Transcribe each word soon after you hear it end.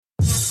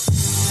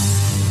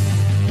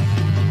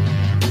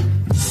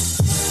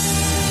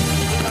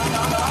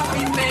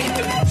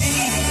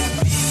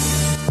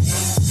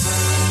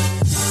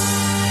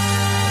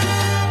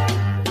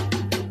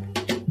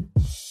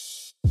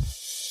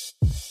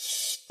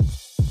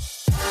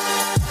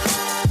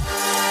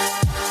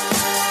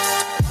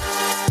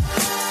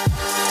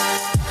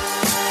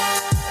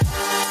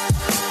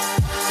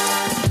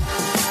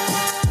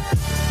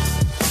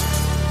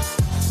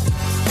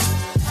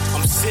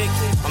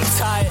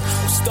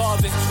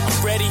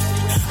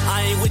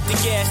flying with the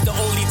gas. The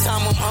only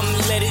time I'm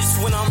let is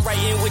when I'm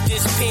writing with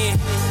this pen.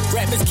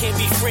 Rappers can't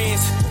be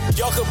friends.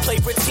 Y'all could play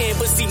pretend,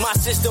 but see my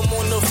system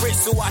on the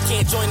fritz, so I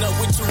can't join up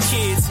with you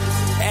kids.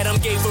 Adam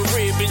gave a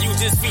rib, and you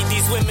just feed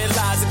these women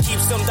lies and keep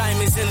some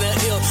diamonds in the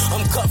ill.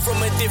 I'm cut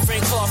from a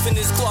different cloth, and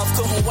this cloth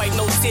couldn't wipe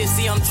no tears.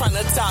 See, I'm trying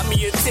to top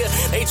me a tip.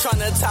 They trying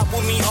to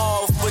topple me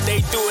off, but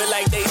they do it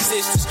like they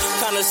sisters.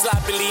 Kinda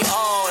sloppily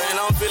all, and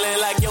I'm feeling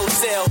like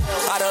yourself.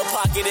 Out of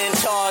pocket and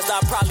charged,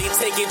 I probably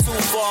take it too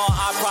far.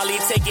 I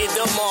probably take it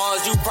to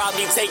Mars. You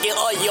probably take it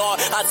a yard.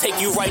 I take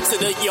you right to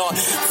the yard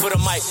for the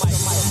mic.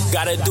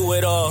 Gotta do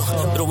it all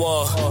for the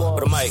wall, for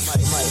the mic.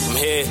 I'm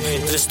here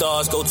to the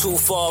stars, go too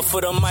far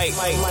for the mic.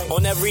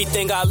 On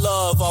everything I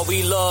love, all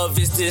we love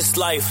is this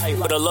life.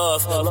 For the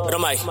love, for the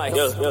mic.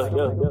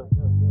 Yeah.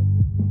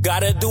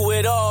 Gotta do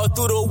it all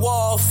through the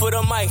wall for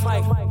the mic.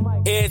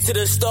 Here to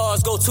the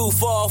stars, go too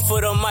far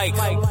for the mic.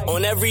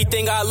 On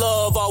everything I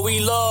love, all we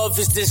love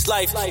is this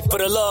life. For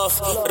the love,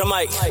 for the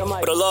mic.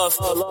 For the love,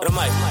 for the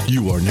mic.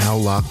 You are now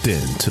locked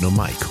in to the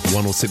Mic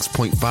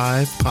 106.5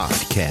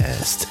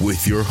 podcast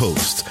with your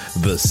host,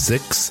 The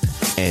Six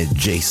and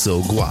J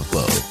So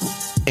Guapo.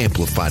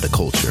 Amplify the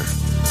culture.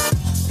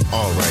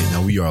 All right,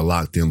 now we are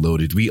locked and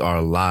loaded. We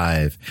are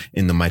live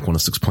in the Mic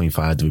 106.5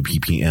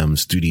 WPPM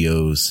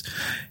studios.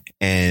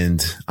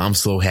 And I'm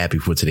so happy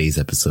for today's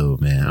episode,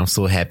 man. I'm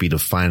so happy to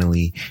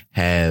finally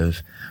have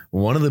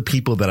one of the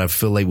people that I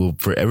feel like will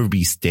forever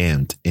be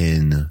stamped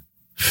in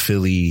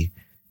Philly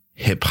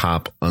hip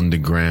hop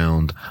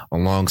underground,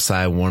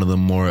 alongside one of the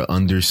more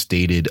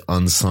understated,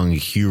 unsung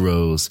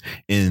heroes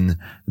in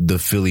the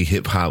Philly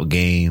hip hop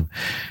game.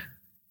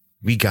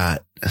 We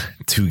got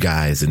two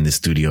guys in the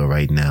studio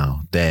right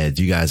now that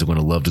you guys are going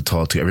to love to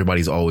talk to.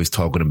 Everybody's always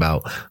talking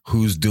about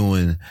who's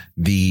doing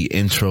the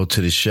intro to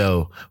the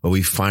show. But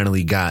we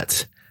finally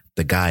got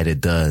the guy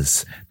that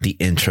does the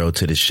intro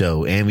to the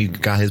show. And we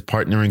got his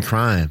partner in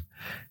crime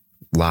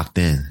locked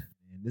in.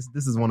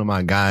 This is one of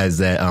my guys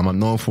that I've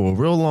known for a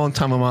real long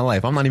time in my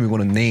life. I'm not even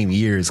going to name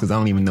years because I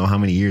don't even know how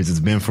many years it's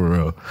been for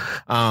real.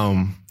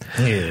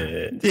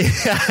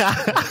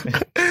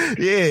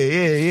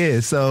 Yeah.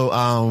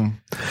 So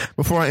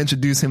before I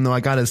introduce him, though, I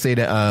got to say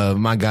that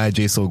my guy,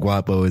 J So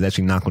Guapo, is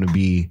actually not going to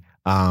be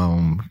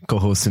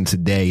co-hosting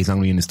today. He's not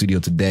going to be in the studio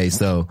today.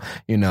 So,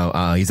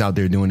 he's out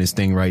there doing his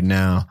thing right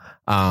now.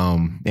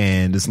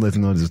 And just let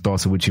him know his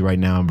thoughts are with you right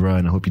now, bro.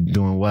 And I hope you're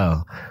doing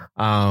well.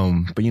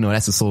 But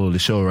that's the soul of the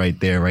show right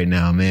there right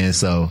now, man.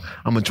 So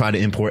I'm going to try to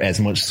import as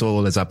much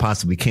soul as I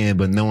possibly can,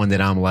 but knowing that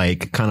I'm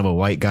like kind of a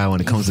white guy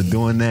when it comes to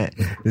doing that,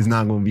 it's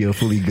not going to be a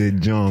fully good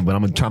job, but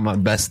I'm going to try my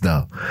best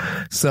though.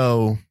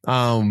 So,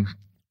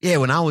 yeah,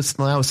 when I was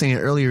saying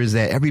earlier is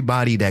that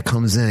everybody that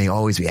comes in, they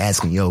always be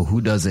asking, yo, who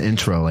does the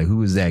intro? Like,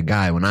 who is that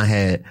guy? When I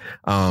had,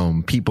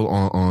 people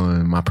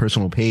on my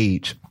personal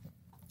page,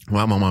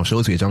 well, my mom's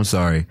show's page, I'm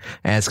sorry,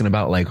 asking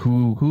about like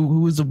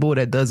who is the boy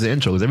that does the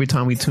intros. Every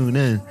time we tune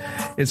in,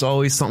 it's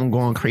always something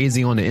going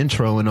crazy on the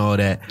intro and all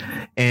that.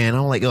 And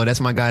I'm like, oh, that's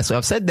my guy. So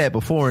I've said that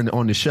before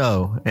on the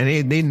show,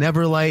 and they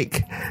never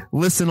like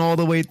listen all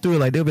the way through.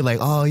 Like they'll be like,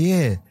 oh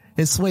yeah,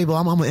 it's Swavo.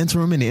 I'm gonna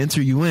enter him in, they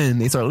enter you in.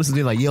 They start listening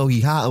to like, yo,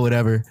 he hot or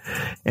whatever.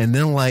 And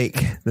then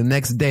like the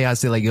next day I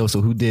say like, yo,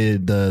 so who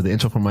did the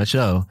intro for my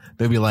show?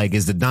 They'll be like,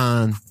 it's the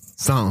Don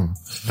something.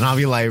 And I'll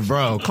be like,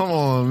 bro, come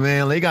on,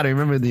 man. They got to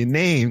remember the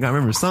name. You got to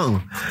remember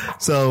something.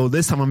 So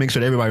this time I'll make sure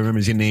that everybody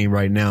remembers your name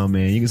right now,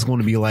 man. It's going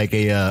to be like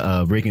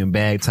a Breaking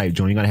Bad type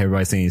joint. You got to have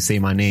everybody saying, say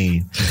my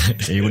name.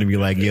 And you're going to be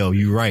like, yo,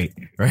 you right.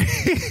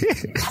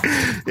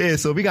 Yeah.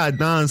 So we got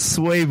Don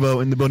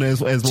Swavo in the building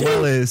as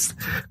well as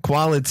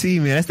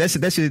Quality, man.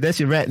 That's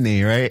your rap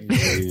name, right?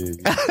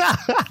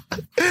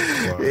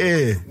 Wow.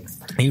 Yeah.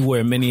 He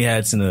wear many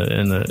hats in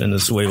the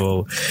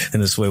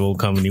Swavo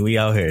company. We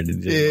out here.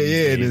 In the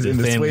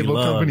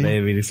Swavo company,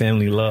 baby. The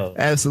family love.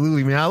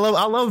 Absolutely, man. I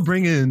love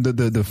bringing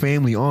the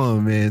family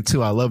on, man.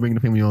 Too. I love bringing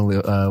the family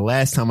on.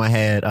 Last time I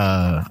had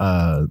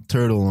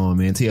Turtle on,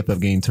 man. TFF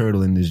game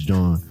Turtle in this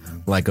joint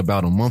like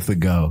about a month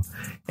ago,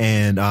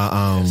 and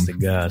that's the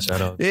guy.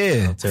 Shout out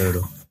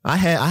Turtle. I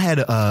had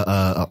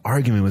a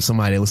argument with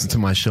somebody that listened to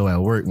my show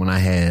at work when I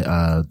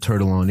had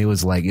Turtle on. It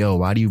was like, yo,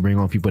 why do you bring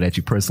on people that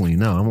you personally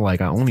know? I'm like,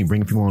 I only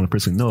bring people on I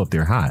personally know if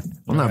they're hot.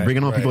 I'm not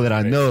bringing on people that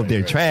I know if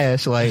they're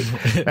trash. Like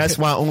that's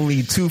why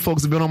only 2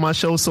 folks have been on my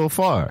show so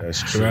far.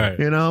 That's true. Right.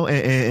 And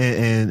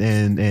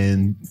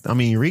I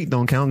mean, Reek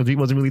don't count because he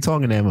wasn't really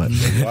talking that much.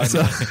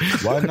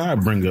 Why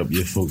not bring up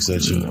your folks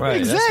that you know? Right.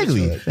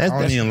 Exactly. I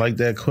don't even like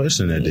that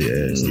question that they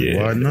asked.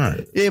 Yeah. Why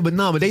not? Yeah, but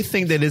they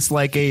think that it's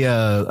like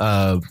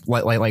a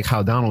like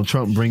how Donald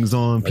Trump brings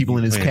on people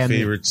in his cabinet.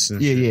 Favorites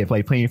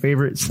like playing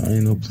favorites. I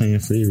ain't no playing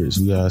favorites.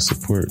 We gotta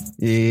support.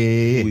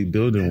 Yeah. Who we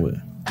building with.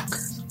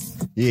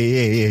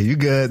 Yeah. You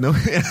good? No,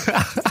 you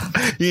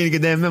didn't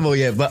get that memo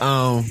yet. But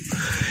I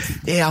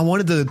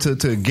wanted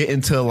to get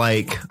into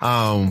like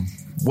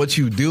what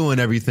you do and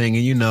everything,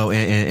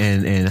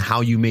 and and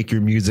how you make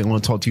your music. I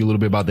want to talk to you a little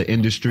bit about the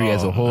industry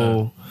as a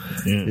whole.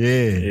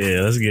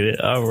 Yeah, let's get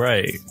it. All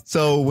right.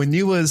 So when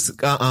you was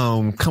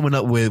coming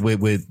up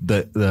with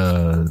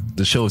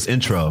the show's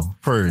intro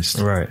first,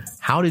 right?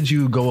 How did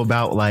you go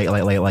about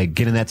like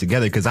getting that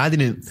together? Because I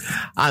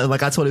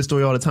told this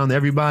story all the time to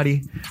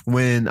everybody.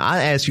 When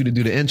I asked you to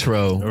do the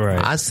intro,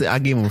 right. I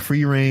gave him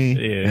free reign,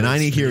 and I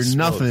didn't hear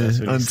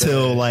nothing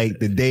until like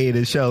the day of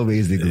the show,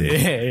 basically.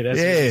 Yeah,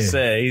 that's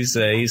what he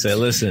said. He said,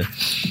 listen,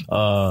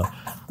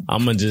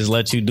 I'm gonna just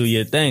let you do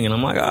your thing. And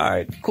I'm like, all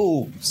right,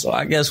 cool. So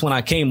I guess when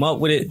I came up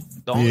with it,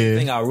 the only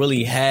thing I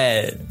really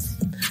had,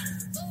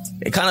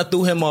 it kind of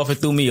threw him off. It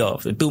threw me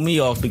off. It threw me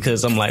off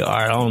because I'm like, all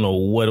right, I don't know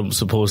what I'm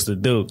supposed to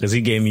do because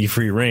he gave me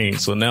free reign.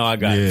 So now I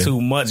got too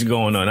much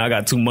going on. I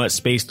got too much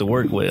space to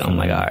work with. I'm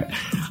like, all right.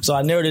 So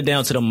I narrowed it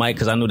down to the mic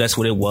because I knew that's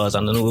what it was. I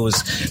knew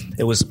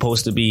it was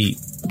supposed to be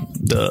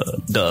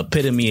the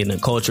epitome in the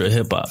culture of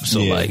hip hop.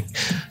 So like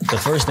the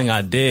first thing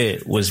I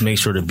did was make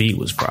sure the beat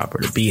was proper.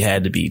 The beat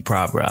had to be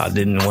proper. I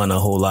didn't want a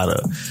whole lot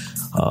of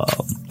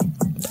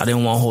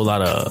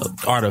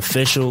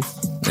artificial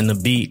in the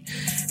beat.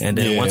 And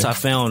then once I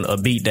found a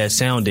beat that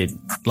sounded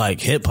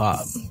like hip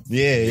hop.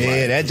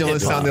 Yeah, that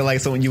joint sounded like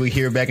something you would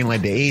hear back in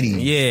like the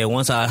 80s. Yeah,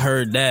 once I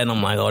heard that, and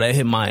I'm like, oh, that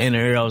hit my inner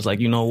ear. I was like,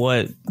 you know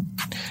what?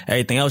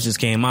 Everything else just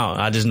came out.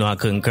 I just knew I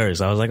couldn't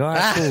curse. I was like, all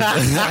right, cool.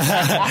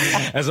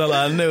 That's all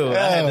I knew. I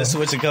had to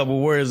switch a couple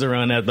words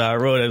around after I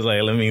wrote it. I was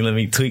like, let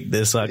me tweak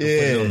this so I can put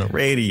it on the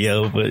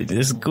radio, but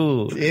it's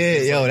cool.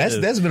 Yeah,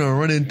 that's been a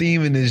running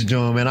theme in this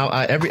joint, man.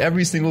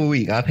 Every single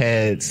week I've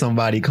had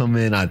somebody come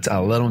in, I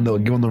let them know,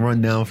 give them the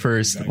rundown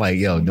first, like,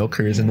 yo, no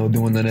cursing, no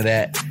doing none of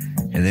that.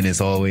 And then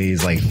it's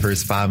always like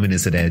first 5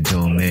 minutes of that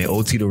joint, man.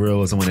 OT the Real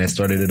was the one that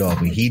started it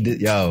off. And he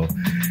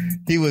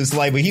was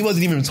like, but he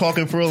wasn't even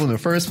talking for real in the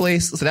first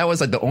place. So that was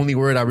like the only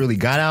word I really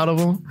got out of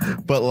him.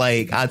 But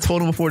like, I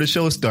told him before the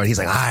show started, he's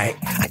like, all right,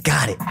 I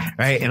got it.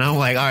 Right. And I'm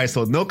like, all right,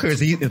 so no curse.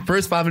 The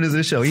first 5 minutes of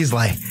the show, he's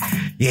like,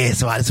 yeah,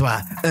 so that's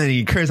why. And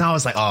he cursed. I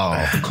was like,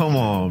 oh, come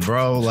on,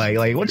 bro.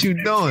 Like, what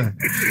you doing?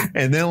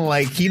 And then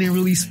like, he didn't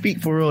really speak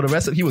for real.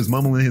 He was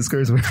mumbling his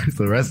curse words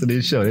the rest of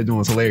this show. That joint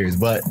was hilarious.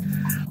 But,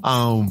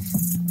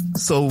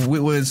 so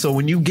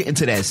when you get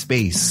into that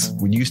space,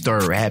 when you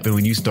start rapping,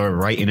 when you start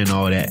writing and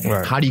all that,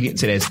 how do you get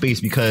into that space?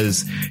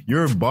 Because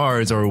your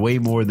bars are way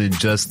more than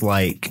just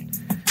like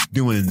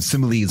doing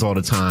similes all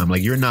the time.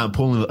 Like you're not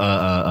pulling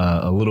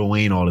a Lil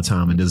Wayne all the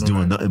time and just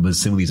doing nothing but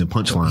similes and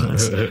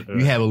punchlines.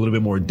 You have a little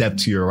bit more depth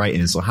to your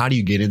writing. So how do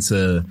you get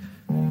into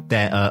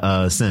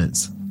that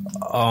sense?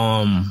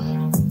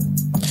 Man,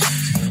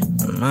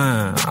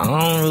 I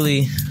don't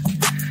really.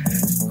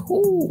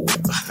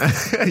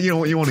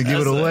 You want to give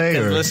it away?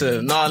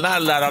 Listen, no,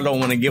 not that I don't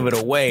want to give it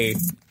away.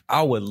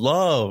 I would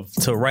love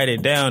to write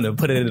it down and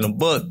put it in a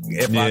book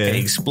if I can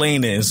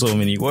explain it in so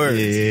many words.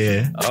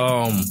 Yeah.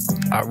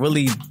 I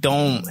really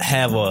don't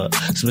have a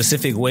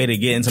specific way to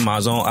get into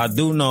my zone. I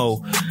do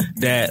know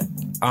that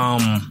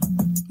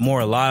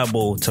more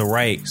liable to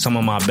write some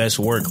of my best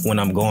work when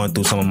I'm going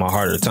through some of my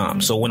harder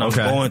times. So when I'm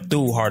going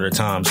through harder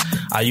times,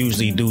 I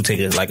usually do take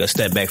it like a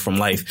step back from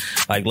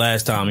life. Like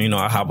last time,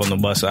 I hop on the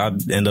bus, I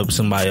end up in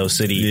somebody else's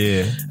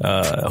city,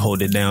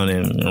 hold it down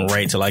and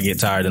write till I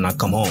get tired and I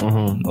come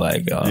home.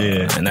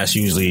 And that's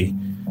usually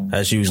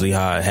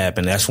how it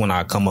happened. That's when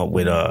I come up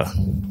with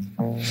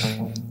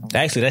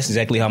actually, that's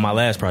exactly how my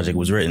last project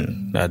was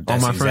written. All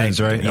My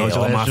Friends, right? Yeah,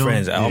 All My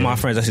Friends. All My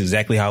Friends, that's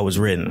exactly how it was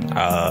written.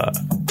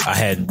 I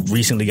had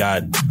recently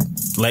got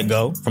let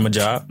go from a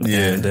job.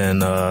 Yeah. And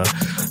then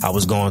I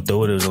was going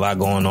through it. There was a lot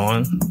going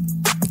on.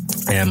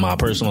 And my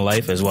personal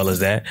life as well as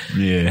that.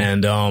 Yeah.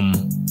 And I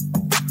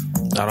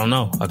don't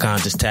know. I kind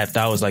of just tapped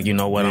out. I was like, you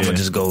know what? I'm going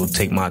to just go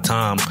take my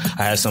time.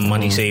 I had some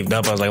money saved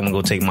up. I was like, I'm going to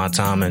go take my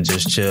time and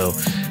just chill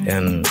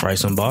and write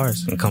some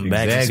bars and come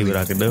back and see what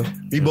I can do.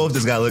 We both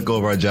just got to let go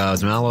of our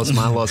jobs, man. I lost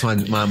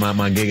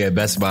my gig at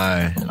Best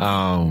Buy.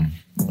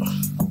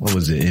 What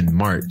was it? In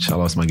March, I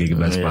lost my gig at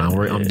Best Buy.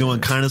 I'm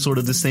doing kind of sort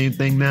of the same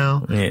thing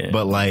now,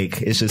 but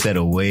like it's just at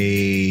a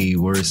way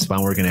worse spot.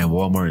 I'm working at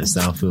Walmart in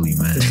South Philly,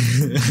 man.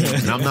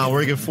 And I'm not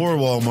working for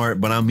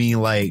Walmart, but I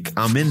mean like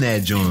I'm in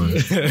that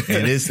joint,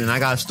 and I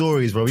got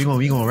stories, bro. We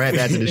gonna wrap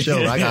after the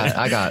show.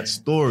 I got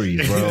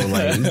stories, bro.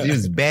 Like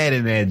it's bad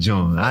in that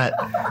joint.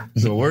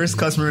 The worst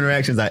customer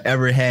interactions I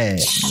ever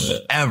had,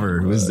 ever.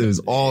 It was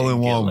all in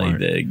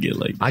Walmart. Get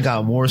like that. I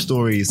got more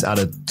stories out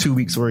of 2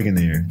 weeks working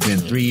there than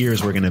 3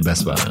 years working at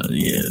Best Buy.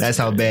 That's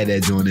how bad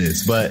that joint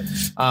is. But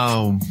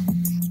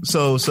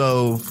so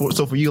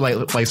for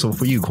you, so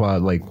for you,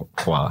 quality.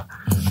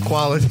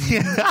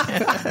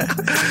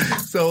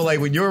 So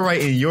like when you're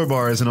writing your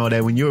bars and all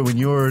that, when you're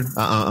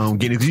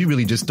getting, cause you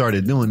really just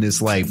started doing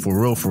this like for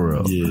real,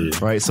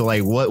 right? So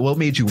like what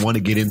made you want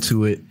to get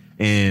into it,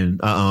 and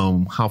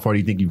how far do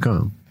you think you've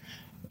come?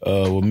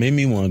 What made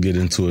me want to get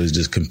into it is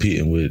just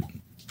competing with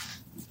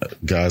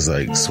guys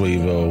like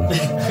Swavo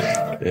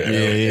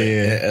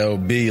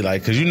LB,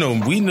 like, cause you know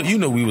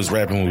we was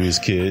rapping when we was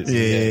kids.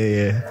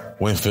 Yeah.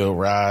 Winfield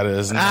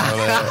Riders and all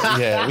that.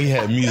 Yeah, we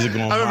had music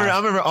on. I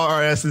remember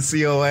RRS and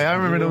COA. I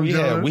remember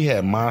them. We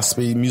had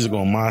MySpace music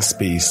on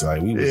MySpace.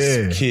 Like we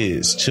was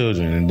kids,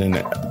 children, and then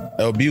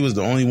LB was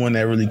the only one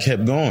that really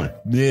kept going.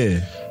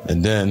 Yeah,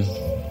 and then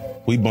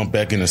we bumped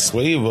back into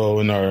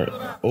Swavo in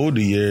our older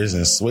years,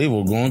 and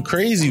Swavo going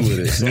crazy with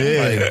it. So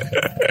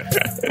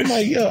I'm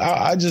like, yo,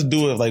 I just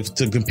do it like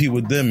to compete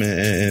with them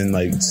and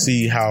like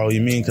see how you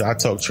mean. Cause I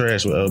talk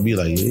trash with LB,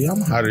 like, yeah,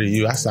 I'm hotter than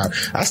you. I stopped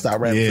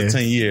rapping for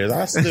 10 years.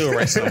 I still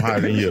write something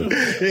hotter than you.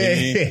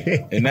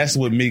 And that's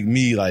what make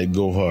me like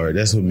go hard.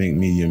 That's what make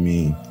me, you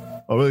mean.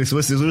 Oh, really? So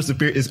what's the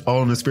spirit? It's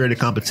all in the spirit of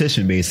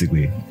competition,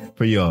 basically,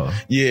 for y'all.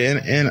 Yeah,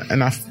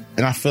 and I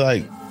feel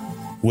like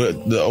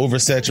with the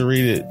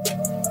oversaturated.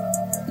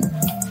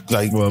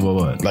 Like what?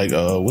 Like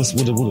what's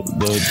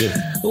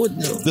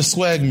the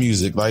swag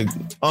music? Like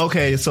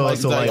okay, so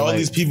like all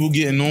these people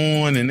getting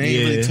on and they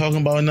ain't really talking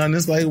about nothing.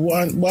 It's like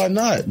why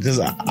not? Because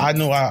I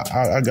know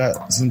I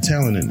got some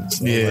talent in it.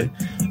 So like,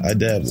 I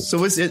dabble.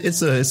 So it's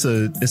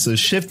a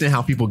shift in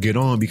how people get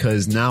on,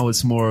 because now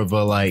it's more of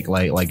a like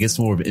it's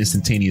more of an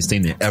instantaneous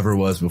thing than ever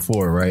was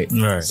before, right?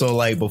 Right. So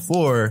like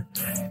before,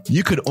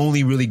 you could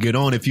only really get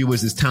on if you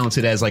was as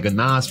talented as like a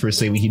Nas per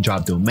se when he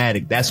dropped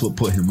Illmatic. That's what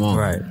put him on.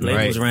 Right.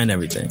 Labels ran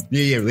everything.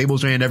 Yeah,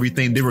 labels ran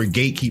everything. They were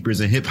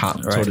gatekeepers in hip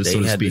hop, right. so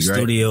to had speak. The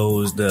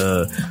studios,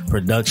 the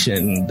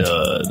production,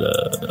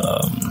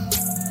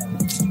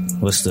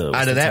 what's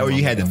either that or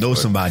you had to know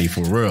somebody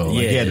for real.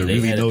 Like you had to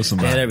really know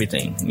somebody. They had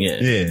everything.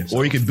 Yeah. So,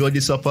 or you could build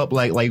yourself up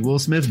like Will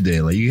Smith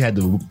did. Like you had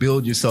to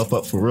build yourself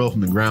up for real from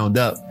the ground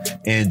up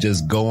and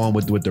just go on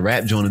with the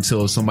rap joint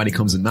until somebody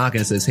comes and knocking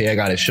and says, "Hey, I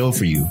got a show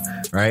for you."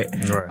 Right.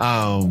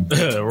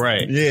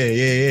 Right.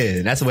 Yeah.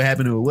 And that's what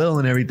happened with Will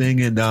and everything.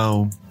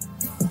 And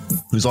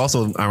who's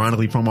also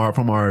ironically from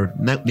our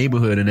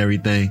neighborhood and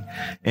everything.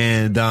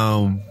 And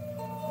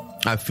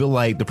I feel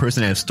like the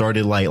person that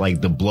started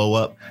like the blow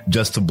up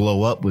just to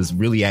blow up was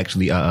really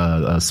actually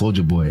a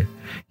Soulja Boy.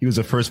 He was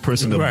the first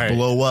person to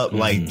blow up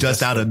like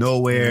just out of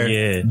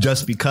nowhere,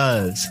 just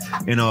because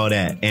and all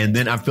that. And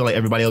then I feel like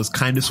everybody else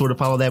kind of sort of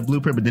followed that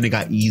blueprint, but then it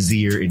got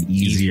easier and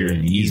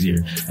easier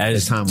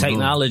as time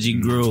technology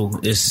grew.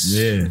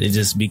 It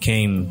just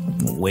became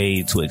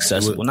way too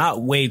accessible. Well,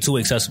 not way too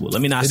accessible.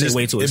 Let me not say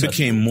way too accessible. It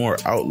became more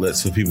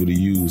outlets for people to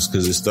use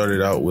because it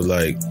started out with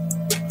like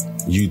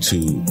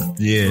YouTube,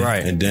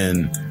 right, and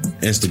then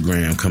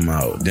Instagram come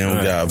out. Then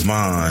we got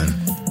Vine,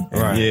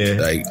 right,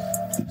 like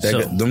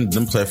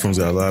them platforms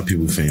got a lot of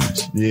people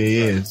famous.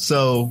 Yeah.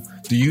 So,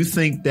 do you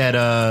think that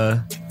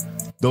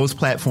those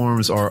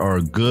platforms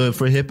are good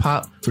for hip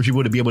hop, for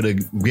people to be able to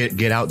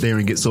get out there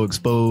and get so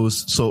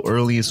exposed so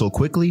early and so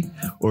quickly,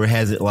 or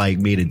has it like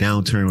made a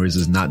downturn, or is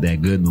it not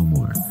that good no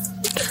more?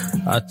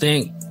 I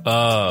think.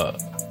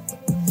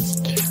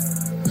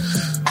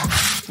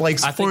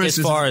 I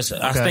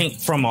think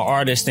from an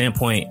artist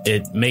standpoint,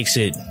 it makes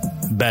it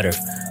better.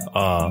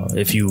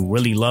 If you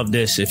really love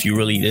this, this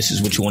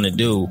is what you want to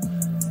do,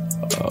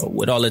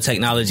 with all the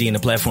technology and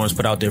the platforms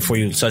put out there for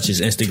you, such as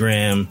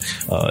Instagram,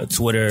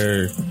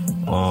 Twitter,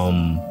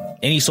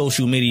 any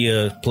social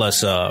media,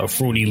 plus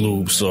Fruity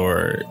Loops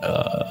or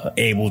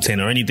Ableton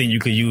or anything you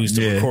could use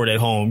to record at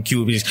home,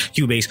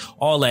 Cubase,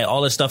 all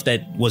the stuff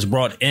that was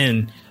brought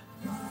in,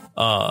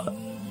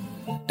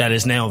 that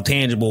is now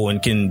tangible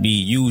and can be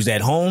used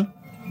at home.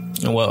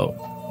 And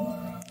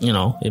well,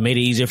 it made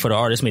it easier for the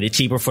artist, made it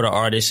cheaper for the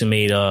artist, and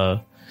made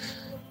the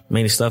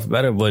stuff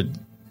better. But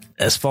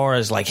as far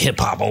as like hip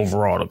hop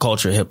overall, the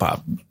culture of hip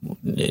hop,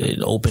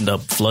 it opened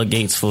up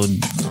floodgates for,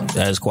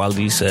 as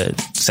Quality said,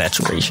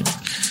 saturation.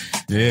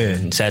 Yeah.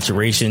 And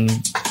saturation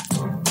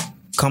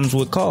comes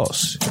with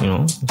costs,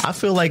 I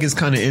feel like it's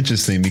kind of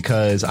interesting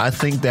because I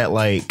think that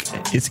like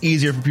it's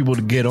easier for people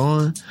to get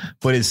on,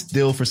 but it's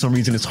still for some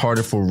reason it's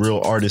harder for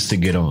real artists to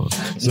get on.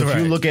 So if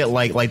you look at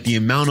like the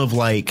amount of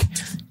like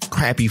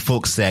crappy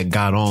folks that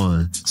got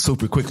on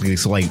super quickly,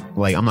 so like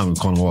I'm not gonna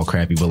call them all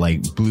crappy, but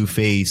like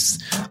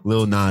Blueface,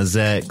 Lil Nas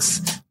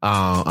X,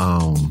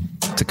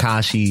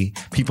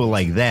 Tekashi, people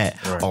like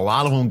that. Right. A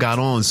lot of them got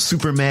on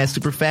super mad,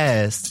 super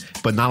fast,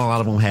 but not a lot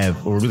of them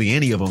have, or really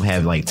any of them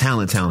have like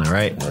talent,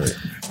 right?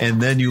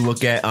 And then you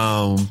look at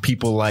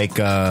people like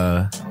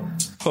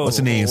what's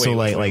the name?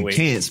 Wait.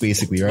 Chance,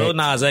 basically, right? Lil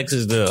Nas X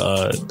is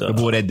the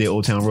boy that did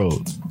Old Town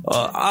Road.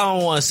 I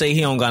don't want to say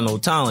he don't got no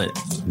talent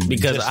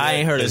because I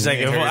ain't heard a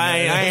second. I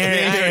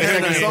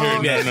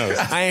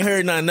ain't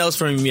heard nothing else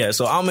from him yet.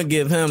 So I'm gonna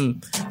give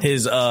him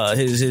his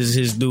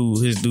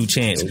due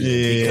chance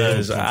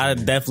because I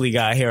definely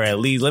got to hear at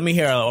least. Let me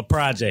hear a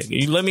project.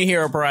 Let me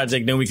hear a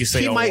project, then we can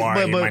say he might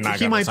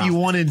be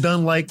one and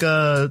done like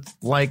who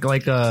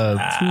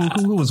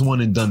was one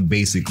and done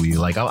basically.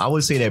 Like I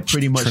would say that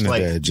pretty much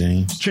Trinidad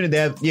James.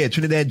 Trinidad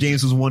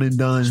James was one and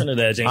done.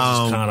 Trinidad James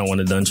was kind of one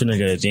and done.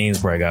 Trinidad James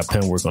probably got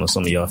pen work work on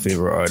some of y'all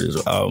favorite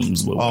artists'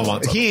 albums.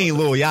 He ain't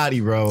Lil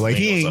Yachty, bro. Like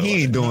he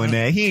ain't doing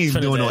that. He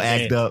ain't doing no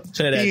act up.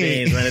 Trinidad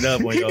James ran it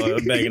up on y'all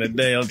back in the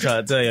day. I'm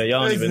trying to tell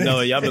y'all don't even know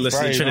it. Y'all been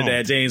listening to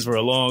Trinidad James for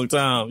a long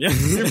time. Y'all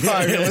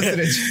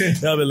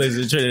been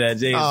listening to Trinidad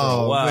James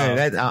for a while.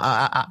 Man,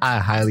 I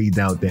highly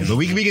doubt that. But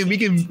we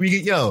can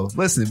yo,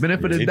 listen,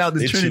 benefit of the doubt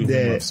to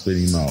Trinidad. Spit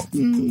him out.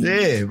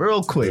 Yeah,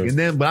 real quick. And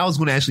then, but I was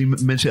going to actually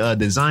mention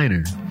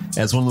Designer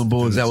as one of the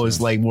boys that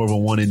was like more of a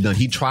one and done.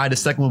 He tried the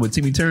second one with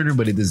Timmy Turner,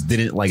 but it just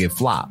didn't, like, it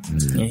flopped.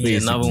 He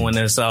another one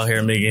that's out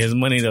here making his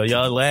money though.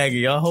 Y'all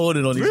lagging, y'all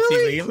holding on these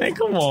TV. Man,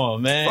 come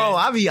on, man. Bro,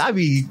 I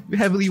be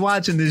heavily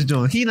watching this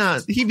joint. He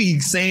be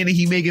saying that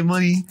he making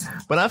money,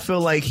 but I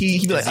feel like he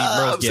be like,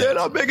 I'm saying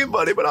I'm making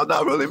money, but I'm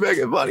not really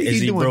making money.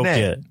 Is he doing broke that.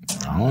 Yet?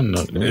 I don't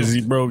know. Is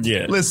he broke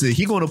yet? Listen,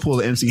 he gonna pull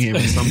the MC Hammer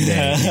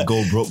someday and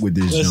go broke with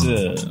this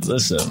joint.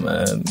 Listen,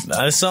 man.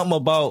 There's something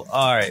about,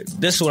 all right,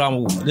 this is what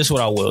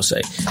I will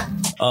say.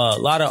 A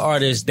lot of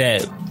artists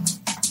that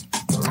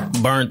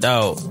burnt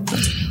out,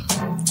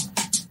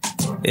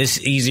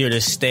 it's easier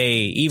to stay,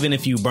 even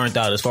if you burnt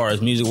out as far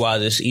as music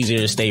wise, it's easier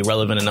to stay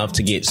relevant enough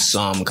to get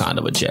some kind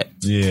of a check.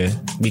 Yeah.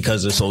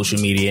 Because of social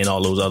media and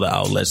all those other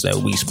outlets that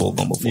we spoke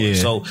on before. Yeah.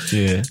 So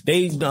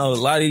they, a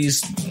lot of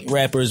these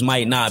rappers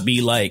might not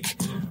be like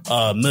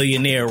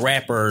millionaire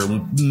rapper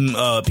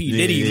P.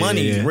 Diddy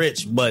money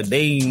rich, but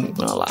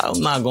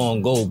I'm not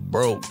gonna go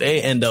broke.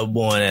 They end up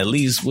going at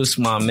least with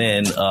my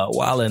man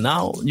Wildin'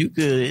 Out. You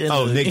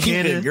could Nick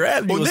Cannon.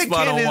 Grab you Nick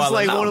Cannon's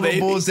like one of the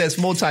bulls that's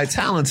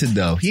multi-talented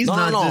though. He's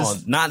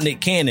not Nick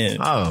Cannon.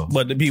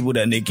 But the people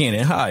that Nick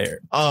Cannon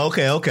hired. Oh,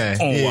 okay.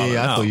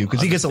 I feel you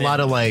because he gets a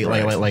lot of like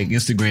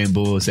Instagram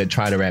bulls that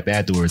try to rap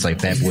afterwards, like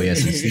Fat Boy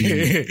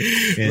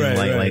SNC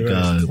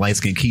and Light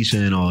Skin Keisha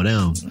and all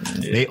them.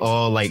 Yeah. They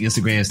all like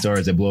Instagram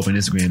stars that blow up on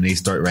Instagram. And they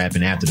start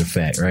rapping after the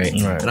fact, right?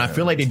 And I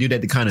feel like they do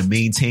that to kind of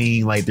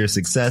maintain like their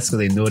success because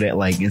they know that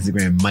like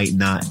Instagram might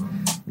not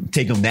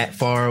take them that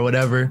far or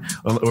whatever.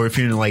 Or if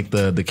you're in like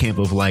the camp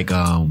of like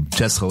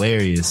just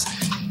hilarious.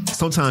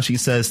 Sometimes she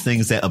says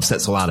things that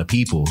upsets a lot of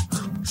people.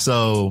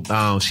 So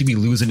she be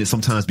losing it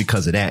sometimes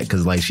because of that.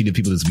 Because like the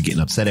people just be getting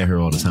upset at her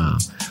all the time.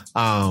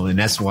 And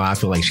that's why I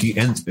feel like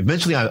and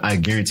eventually I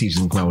guarantee she's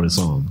gonna come out with a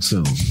song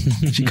soon.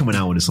 She coming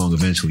out with a song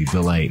eventually.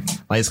 But like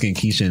Light Skin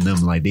Keisha and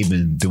them, like they've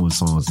been doing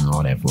songs and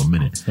all that for a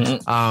minute.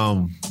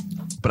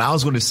 But I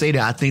was going to say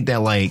that I think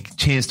that like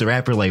Chance the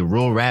Rapper, like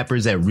real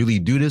rappers that really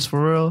do this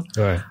for real,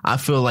 I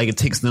feel like it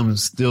takes them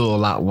still a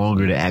lot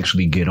longer to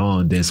actually get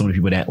on than some of the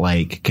people that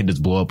like can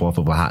just blow up off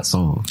of a hot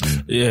song.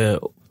 Yeah.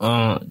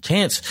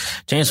 Chance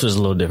was a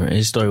little different.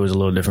 His story was a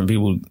little different.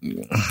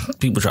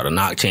 People try to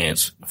knock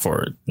Chance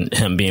for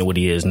him being what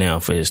he is now,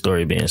 for his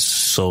story being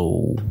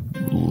so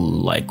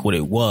like what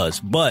it was.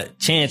 But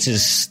Chance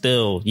is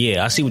still,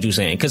 I see what you're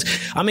saying. Cause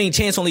I mean,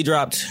 Chance only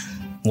dropped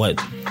what?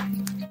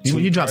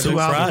 He dropped 2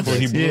 albums before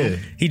he blew. Yeah.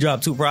 He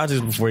dropped 2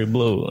 projects before he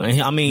blew.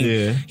 And I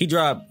mean,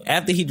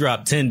 after he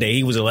dropped 10 Day,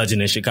 he was a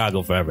legend in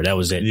Chicago forever. That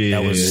was it.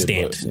 That was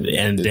stamped.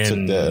 And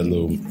then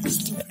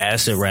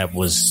Acid Rap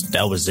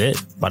that was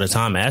it. By the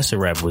time Acid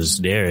Rap was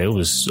there, it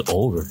was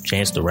over.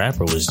 Chance the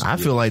Rapper was. I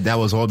feel like that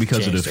was all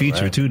because of the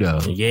feature too,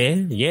 though. Yeah.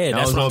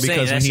 That was all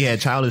because when he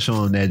had Childish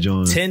on that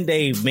joint. 10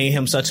 Day made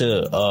him such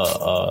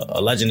a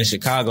legend in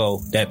Chicago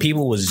that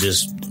people was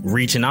just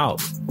reaching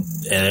out.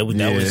 And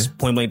that was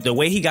point blank. The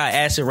way he got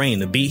Acid Rain,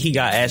 the beat he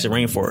got Acid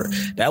Rain for,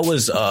 that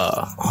was,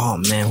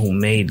 who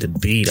made the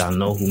beat? I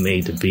know who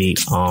made the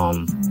beat.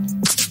 Oh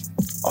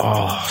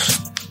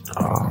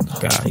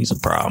God, he's a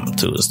problem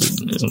too. This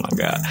is my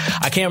guy.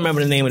 I can't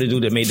remember the name of the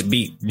dude that made the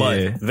beat,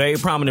 but very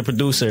prominent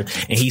producer.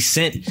 And he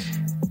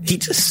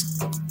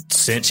just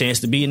sent Chance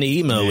to be in the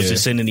email. Was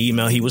just sending the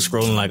email. He was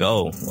scrolling like,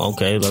 oh,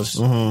 okay, let's,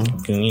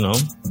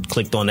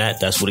 clicked on that.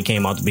 That's what it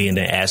came out to be. And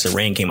then Acid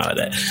Rain came out of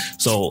that.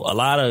 So a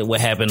lot of what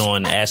happened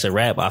on Acid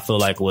Rap, I feel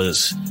like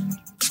was,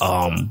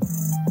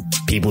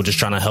 people just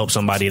trying to help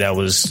somebody that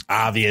was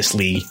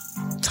obviously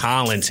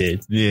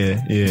talented.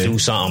 Do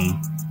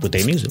something with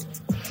their music.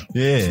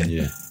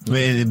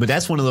 But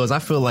that's one of those. I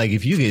feel like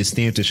if you get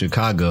stamped to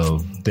Chicago,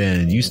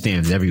 then you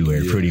stamped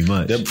everywhere pretty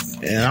much.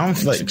 And I don't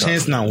feel like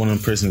Chance not one of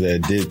the persons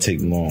that did take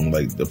long.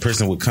 Like the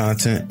person with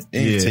content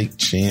didn't take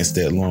Chance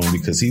that long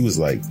because he was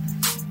like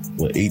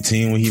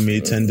 18 when he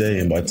made 10 Day,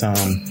 and by the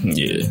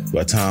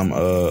time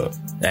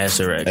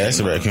Acid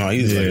Rap came out,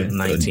 he was like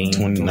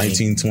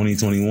 19, 20,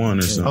 21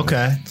 or something.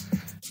 Okay.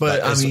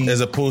 But like, I mean,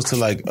 as opposed to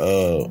like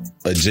a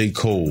J.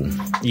 Cole.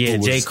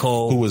 J.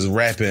 Cole. Who was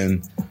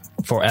rapping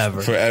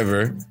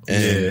forever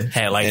and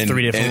had like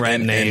 3 different rap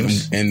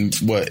names and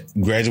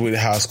graduated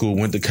high school,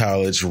 went to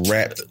college,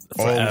 rapped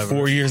all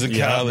 4 years of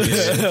college,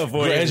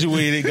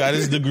 graduated, got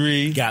his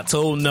degree, got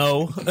told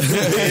no, and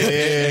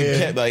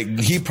kept, like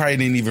he probably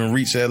didn't even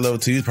reach that level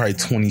till he was probably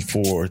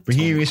 24. But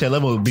he didn't reach that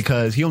level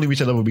because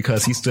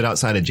he stood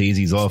outside of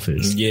Jay-Z's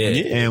office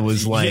and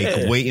was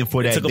like waiting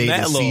for that day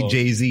to see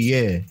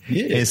Jay-Z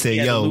and say,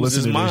 yo,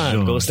 listen to this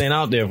joint. Go stand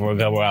out there for a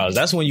couple hours.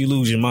 That's when you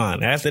lose your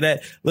mind. After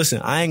that, listen,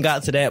 I ain't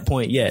got to that point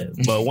point yet.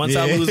 But once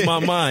I lose my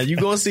mind, you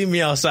gonna see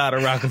me outside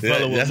of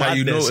Rockefeller with that's my how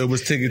you disc. know it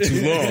was taking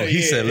too long.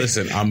 He said,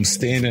 listen, I'm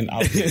standing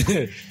out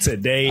there.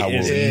 Today I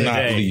is will the not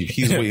day. leave.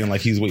 He's waiting like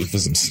he's waiting for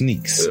some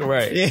sneaks.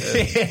 Right.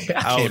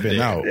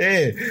 Camping out.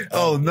 Yeah.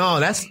 Oh no,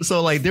 that's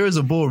so like there was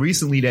a bull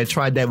recently that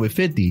tried that with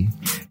 50,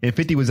 and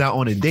 50 was out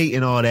on a date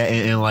and all that,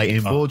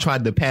 and bull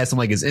tried to pass him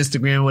like his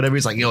Instagram or whatever.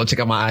 He's like, yo, check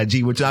out my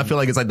IG, which I feel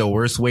like it's like the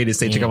worst way to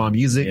say check out my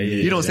music.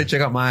 You don't say check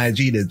out my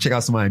IG to check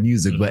out somebody's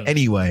music, but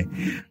anyway,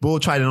 bull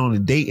tried it on a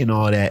date and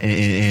all that,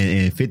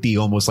 and 50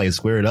 almost like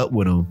squared up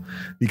with him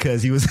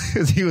because he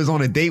was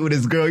on a date with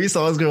his girl. You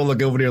saw his girl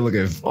look over there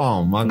looking,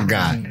 oh my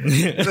god,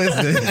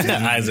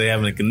 Isaac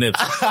having a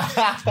conniption.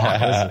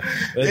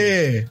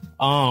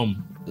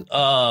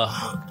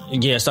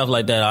 Yeah, stuff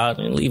like that. I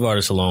leave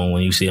artists alone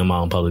when you see them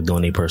out in public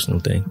doing their personal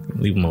thing.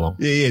 Leave them alone.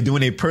 Yeah,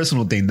 doing a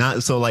personal thing.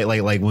 Not so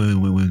like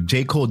when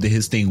J. Cole did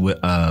his thing with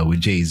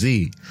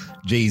Jay-Z.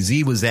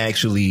 Jay-Z was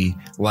actually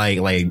like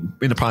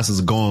in the process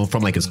of going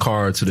from like his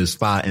car to the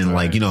spot and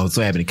like, you know,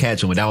 so happened to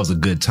catch him, and that was a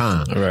good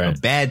time. Right. A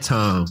bad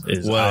time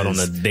is was out on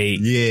a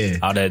date. Yeah.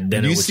 Out at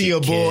dinner. You with see your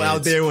a bull kids.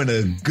 out there with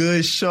a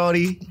good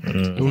shorty.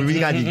 When you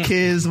got your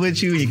kids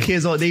with you, your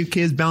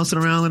kids bouncing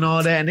around and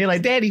all that, and they're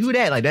like, Daddy, who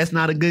that? Like, that's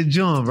not a good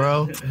joint,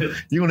 bro.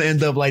 You're gonna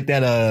end up like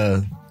that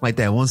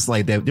once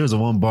like that. There was a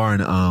one bar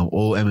in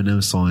old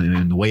Eminem song,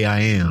 and The Way I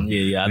Am.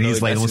 Yeah. I And know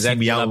he's like, that's don't see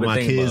exactly me what out I've with been my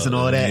thinking kids about.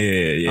 and all that.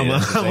 Yeah. I'm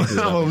That's exactly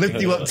what gonna I've lift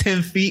been you up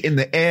 10 feet in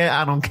the air.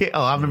 I don't care.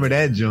 Oh, I remember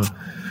that joint.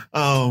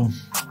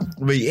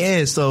 But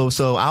yeah, so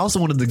I also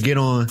wanted to get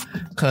on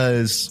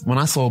because when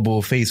I saw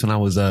Bull Face when I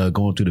was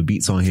going through the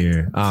beats on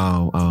here,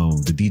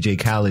 the DJ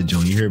Khaled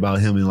joint, you hear about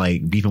him and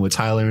like beefing with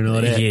Tyler and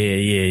all that.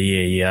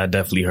 Yeah. I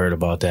definitely heard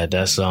about that.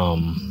 That's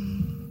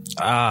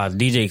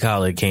DJ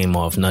Khaled came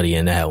off nutty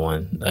in that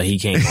one. He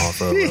came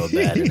off real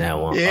bad in that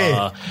one.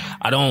 Yeah.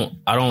 I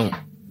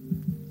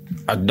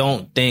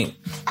don't think.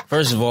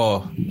 First of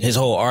all, his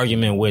whole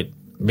argument with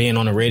being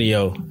on the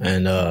radio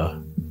and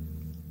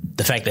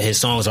the fact that his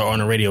songs are on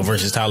the radio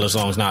versus Tyler's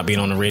songs not being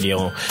on the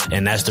radio,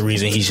 and that's the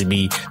reason he should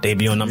be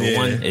debut on number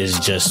one, is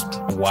just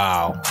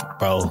wow,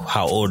 bro.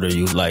 How old are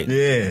you? Like,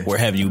 where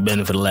have you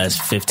been for the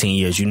last 15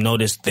 years? You know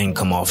this thing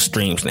come off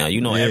streams now. You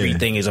know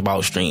everything is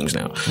about streams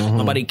now.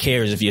 Nobody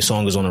cares if your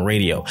song is on the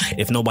radio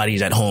if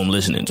nobody's at home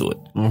listening to it.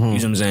 You know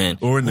what I'm saying?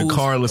 Or in the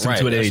car listening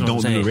to it, they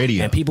don't do the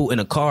radio. And people in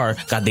the car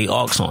got their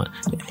aux on.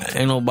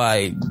 Ain't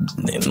nobody.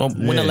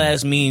 When the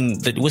last meme?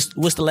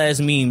 What's the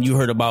last meme you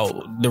heard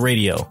about the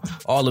radio?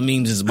 All the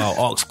memes is about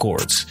aux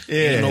cords.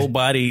 Ain't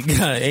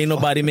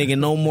nobody making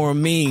no more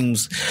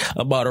memes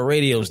about a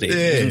radio station.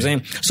 You know what I'm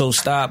saying? So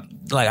stop.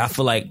 Like, I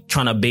feel like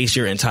trying to base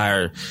your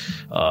entire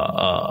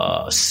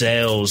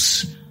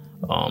sales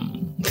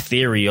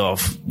theory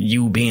off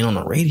you being on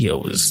the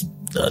radio is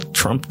a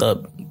trumped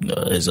up.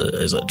 Is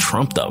a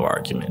trumped up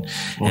argument.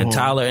 And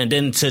Tyler, and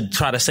then to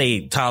try to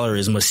say Tyler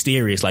is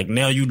mysterious, like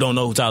now you don't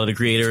know who Tyler the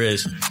Creator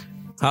is.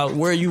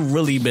 Where you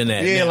really been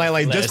at? Yeah, now,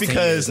 like just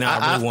because now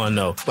I really want to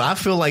know. But I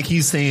feel like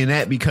he's saying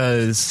that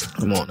because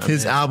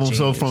his album. Genius.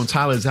 So from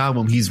Tyler's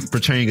album, he's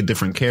portraying a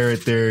different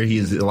character.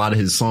 A lot of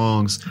his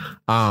songs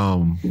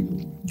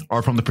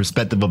are from the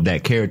perspective of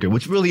that character,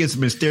 which really is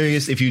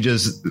mysterious if you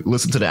just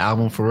listen to the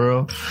album for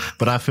real.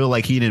 But I feel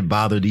like he didn't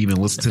bother to even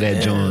listen to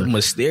that joint.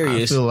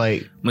 Mysterious. I feel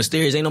like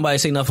mysterious. Ain't nobody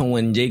say nothing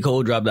when J.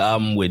 Cole dropped the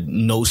album with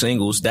no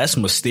singles. That's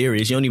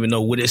mysterious. You don't even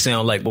know what it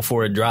sounded like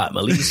before it dropped.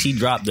 At least he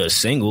dropped a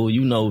single.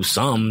 You know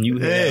something. You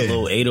hear that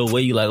little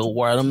 808. You like, oh,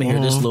 wow, let me hear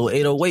this little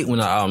 808 when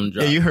the album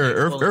dropped. Yeah, you heard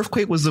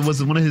Earthquake was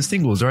one of his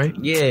singles, right?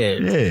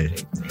 Yeah.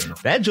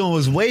 That joint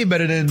was way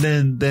better than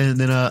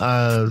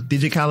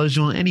DJ Khaled's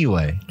joint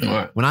anyway.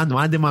 Right. When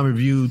I did my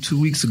review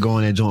 2 weeks ago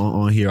on that joint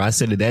on here, I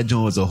said that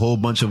joint was a whole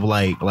bunch of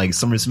like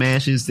summer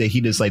smashes that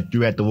he just like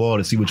threw at the wall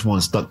to see which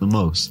one stuck the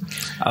most.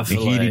 I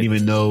feel he didn't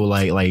even know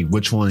like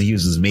which one he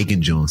was just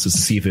making joints just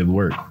to see if it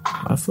worked.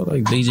 I feel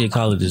like DJ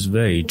Khaled is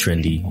very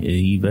trendy.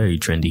 He's very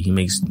trendy. He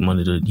makes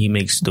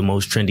the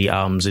most trendy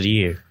albums of the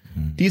year.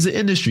 He's an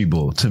industry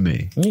bull to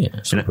me.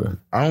 Yeah, super.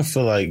 I don't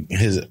feel like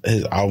his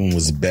album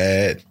was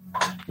bad.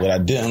 What I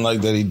didn't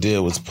like that he did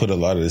was put a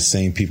lot of the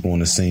same people on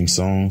the same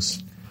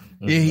songs.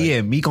 Yeah,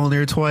 Meach on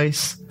there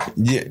twice.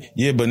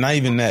 Yeah, but not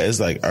even that.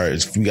 It's like, all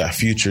right, we got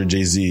Future,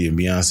 Jay-Z, and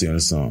Beyonce on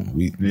the song.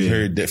 We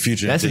heard that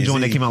Future. That's a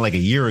joint that came out like a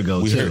year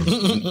ago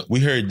too. We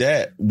heard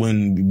that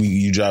when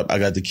you dropped I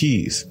Got the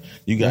Keys.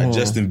 You got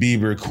Justin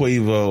Bieber,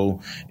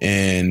 Quavo,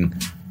 and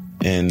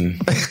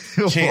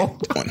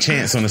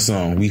Chance on the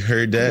song. We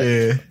heard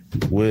that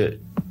with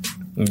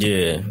like.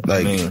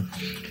 I mean,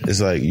 it's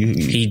like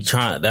he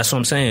tried. That's what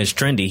I'm saying. It's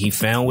trendy. He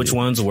found which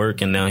ones work,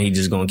 and now he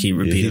just gonna keep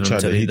repeating them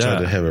until he tried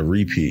to have a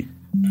repeat.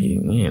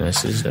 Yeah,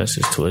 that's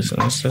his twist.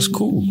 And that's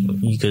cool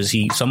because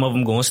some of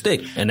them gonna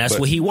stick, and that's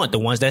what he want. The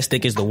ones that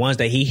stick is the ones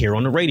that he hear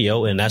on the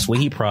radio, and that's what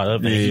he proud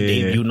of. And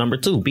he debuted number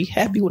 2. Be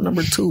happy with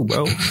number 2,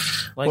 bro.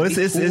 Like, well, it's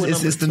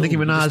the Nicki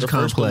Minaj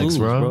complex,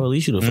 bro. At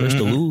least you're the first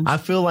to lose. I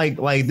feel like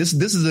this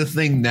is a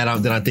thing that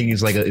I think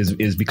is like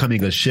is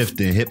becoming a shift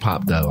in hip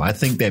hop. Though I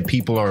think that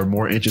people are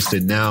more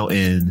interested now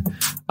in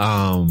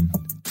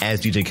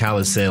as DJ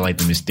Khaled said, like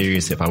the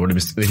mysterious hip hop, or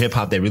the hip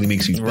hop that really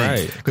makes you think.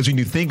 Right. Because when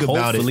you think about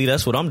Hopefully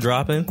that's what I'm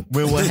dropping.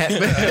 when what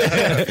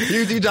happened,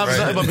 you dropping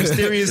something about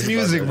mysterious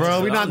music,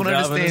 bro. We're not going to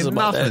understand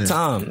nothing.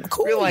 Time.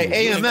 Cool. We're like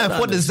AMF.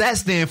 What does that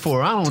stand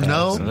for? I don't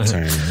know.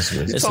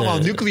 You're talking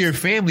about nuclear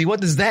family.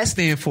 What does that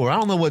stand for? I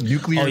don't know what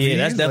nuclear. Oh yeah, means.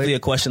 that's definitely a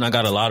question I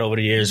got a lot over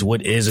the years.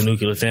 What is a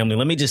nuclear family?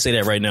 Let me just say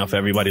that right now for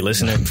everybody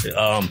listening.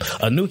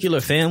 A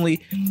nuclear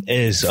family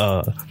is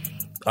all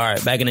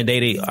right. Back in the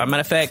day, matter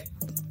of fact,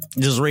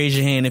 just raise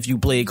your hand if you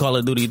played Call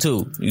of Duty 2. You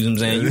know what I'm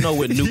saying? You know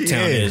what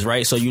Nuketown is,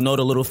 right? So you know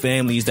the little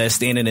families that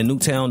standing in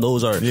Nuketown,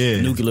 those are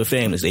nuclear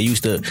families. They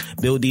used to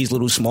build these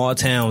little small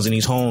towns and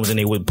these homes, and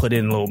they would put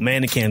in little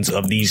mannequins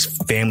of these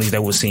families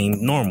that would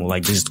seem normal,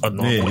 like just a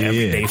normal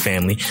everyday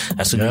family.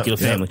 That's a nuclear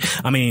family.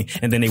 I mean,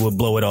 and then they would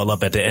blow it all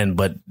up at the end,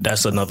 but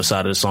that's another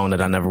side of the song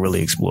that I never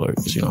really explored.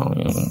 You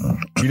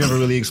never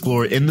really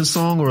explored in the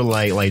song, or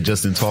like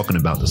just in talking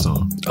about the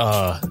song?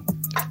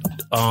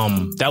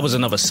 That was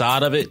another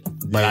side of it,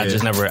 but I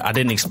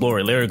didn't explore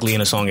it lyrically in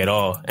the song at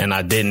all. And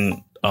I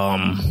didn't,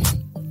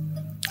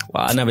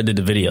 I never did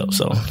the video.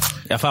 So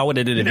if I would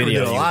have did a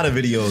video, did a lot of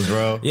videos,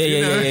 bro.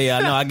 Yeah.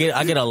 I know.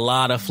 I get a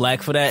lot of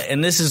flack for that.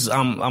 And this is,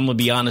 I'm going to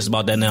be honest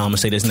about that now. I'm going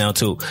to say this now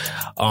too.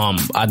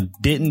 I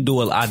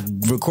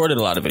recorded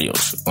a lot of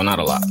videos. Well, not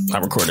a lot. I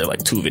recorded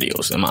like 2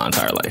 videos in my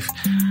entire life.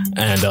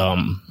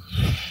 And,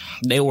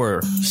 they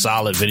were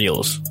solid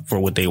videos for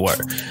what they were.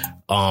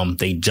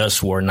 They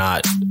just were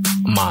not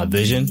my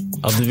vision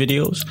of the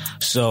videos.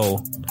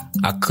 So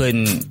I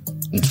couldn't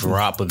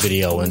drop a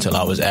video until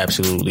I was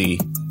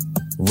absolutely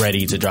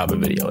ready to drop a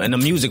video. And the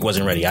music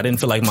wasn't ready. I didn't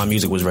feel like my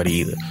music was ready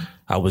either.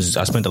 I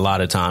spent a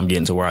lot of time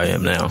getting to where I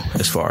am now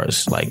as far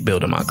as like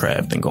building my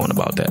craft and going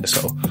about that.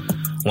 So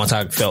once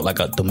I felt like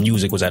the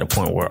music was at a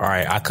point where, all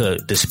right, I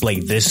could display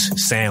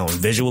this sound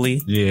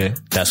visually. Yeah.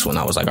 That's when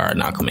I was like, all right,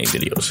 now I can make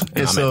videos.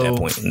 And I'm at that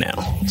point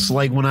now. So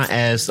like when I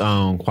asked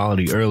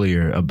Quality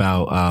earlier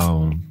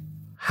about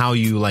how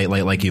you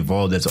like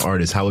evolved as an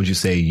artist, how would you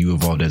say you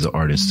evolved as an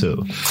artist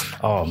too?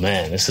 Oh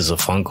man, this is a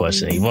fun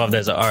question. Evolved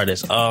as an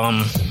artist.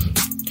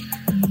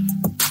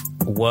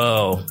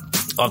 Well,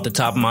 off the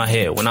top of my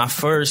head, when I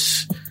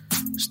first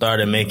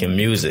started making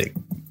music,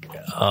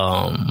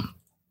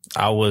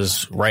 I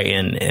was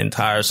writing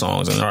entire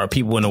songs, and there are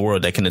people in the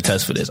world that can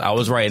attest for this. I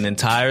was writing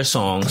entire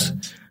songs,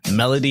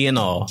 melody and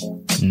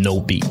all, no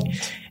beat.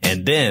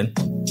 And then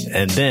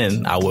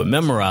I would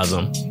memorize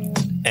them,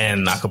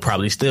 and I could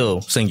probably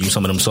still sing you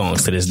some of them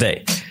songs to this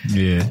day.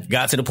 Yeah.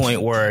 Got to the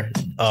point where,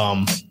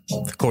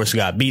 of course we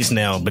got beats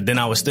now, but then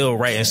I was still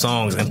writing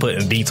songs and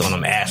putting beats on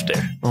them after.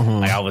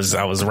 Like I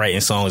was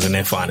writing songs and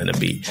then finding a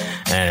beat.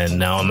 And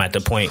now I'm at the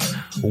point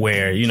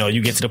where,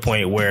 you get to the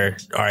point where,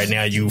 all right,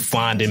 now you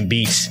finding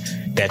beats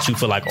that you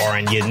feel like are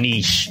in your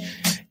niche,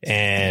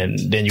 and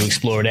then you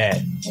explore that.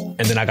 And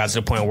then I got to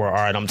the point where, all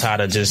right, I'm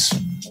tired of just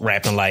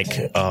rapping like,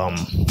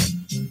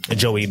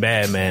 Joey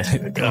Badman,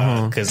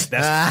 because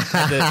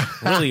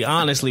that's really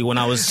honestly, when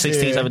I was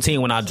 16,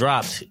 17, when I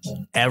dropped,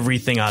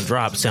 everything I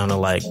dropped sounded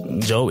like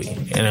Joey,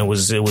 and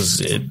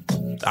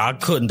I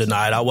couldn't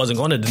deny it. I wasn't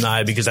going to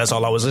deny it because that's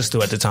all I was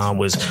listening to at the time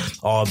was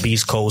all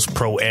Beast Coast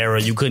Pro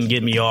era. You couldn't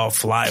get me off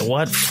fly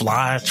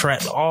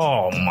trap.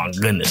 Oh my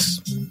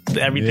goodness.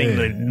 Everything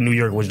that New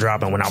York was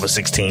dropping when I was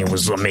 16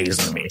 was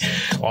amazing to me.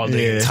 All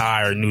the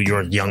entire New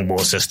York young boy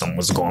system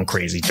was going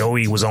crazy.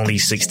 Joey was only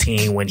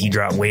 16 when he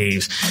dropped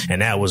Waves,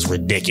 and that was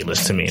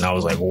ridiculous to me. And I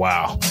was like,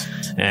 wow.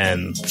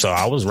 And so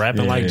I was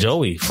rapping like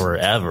Joey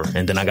forever.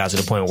 And then I got to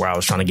the point where I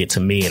was trying to get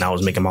to me, and I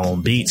was making my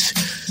own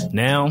beats.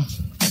 Now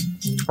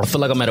I feel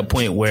like I'm at a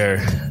point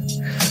where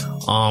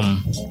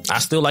I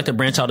still like to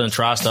branch out and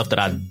try stuff that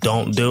I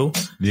don't do.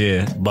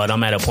 Yeah. But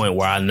I'm at a point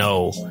where I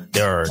know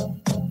there are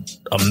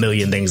a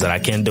million things that I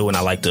can do, and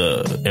I like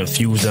to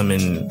infuse them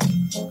and,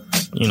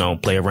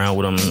 play around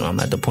with them. I'm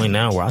at the point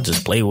now where I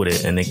just play with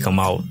it and they come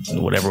out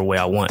whatever way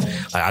I want.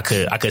 Like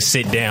I could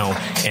sit down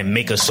and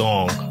make a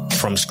song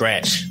from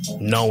scratch,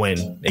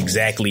 knowing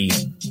exactly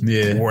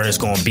where it's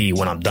going to be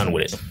when I'm done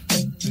with it.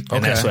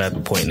 And that's what I'm at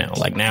the point now.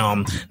 Like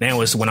now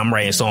it's when I'm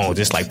writing songs,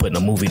 it's like putting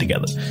a movie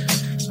together.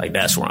 Like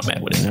that's where I'm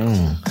at with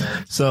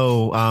it.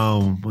 So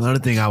another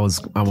thing I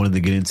wanted to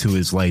get into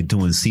is like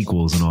doing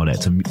sequels and all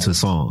that to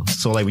songs.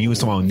 So like when you was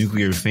talking about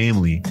Nuclear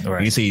Family,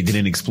 you say you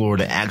didn't explore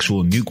the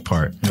actual nuke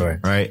part,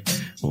 right?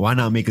 Why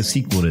not make a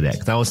sequel to that?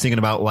 Because I was thinking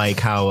about like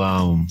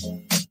how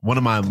one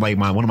of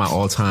my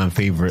all-time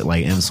favorite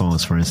like M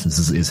songs, for instance,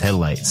 is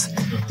Headlights.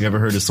 You ever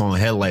heard the song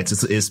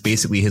Headlights? It's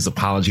basically his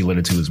apology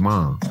letter to his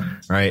mom,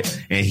 right?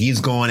 And he's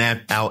going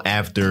out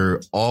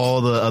after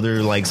all the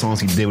other like songs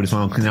he did with his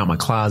mom, Clean Out My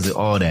Closet,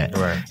 all that.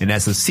 Right. And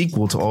that's a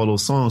sequel to all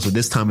those songs. So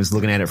this time it's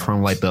looking at it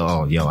from like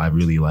I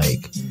really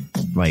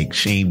like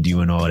shamed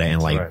you and all that,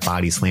 and like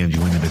body slammed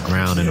you into the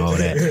ground and all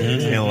that,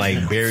 and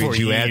like buried for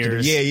you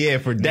years, after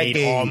for decades.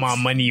 Made all my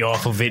money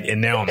off of it,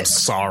 and now I'm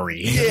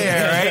sorry.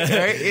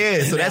 Right.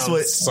 Yeah. So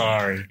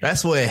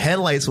that's what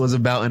Headlights was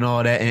about and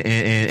all that,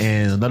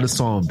 and another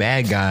song,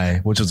 Bad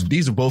Guy,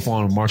 these are both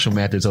on Marshall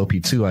Mathers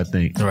LP2, I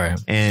think. Right.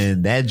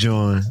 And that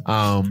joint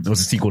was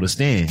a sequel to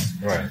Stan.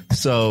 Right.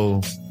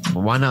 So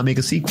why not make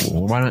a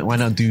sequel? Why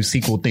not do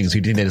sequel things?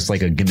 You think that it's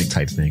like a gimmick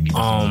type thing? You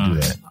do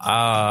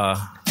that.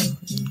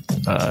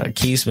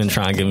 Keith's been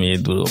trying to get me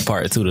to do a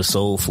part 2 to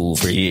Soul Food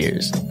for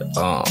years.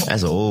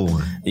 That's an old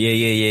one.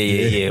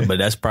 Yeah. But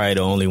that's probably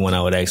the only one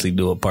I would actually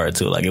do a part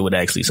 2. Like, it would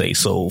actually say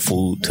Soul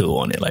Food 2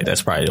 on it. Like,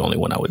 that's probably the only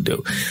one I would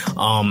do.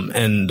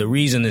 And the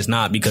reason is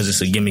not because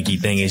it's a gimmicky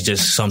thing. It's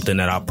just something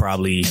that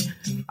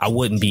I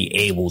wouldn't be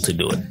able to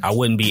do it. I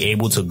wouldn't be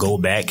able to go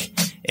back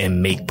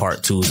and make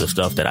part 2s of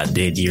stuff that I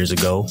did years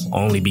ago,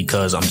 only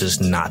because I'm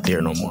just not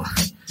there no more.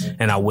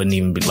 And I wouldn't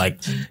even be like,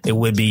 it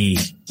would be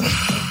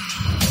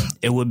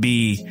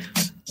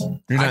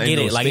I get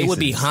it. Like, it would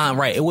be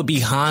right. It would be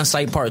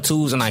hindsight part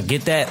 2s, and I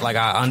get that. Like,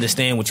 I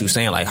understand what you're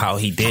saying, like how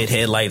he did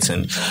Headlights,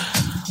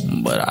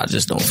 but I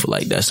just don't feel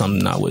like that's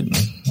something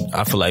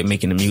I feel like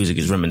making the music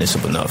is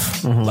reminiscent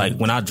enough. Mm-hmm. Like,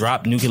 when I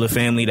dropped Nuclear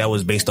Family, that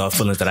was based off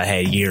feelings that I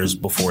had years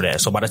before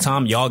that. So by the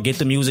time y'all get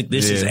the music,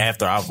 this is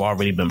after I've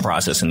already been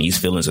processing these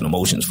feelings and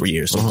emotions for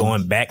years. So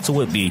going back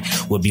to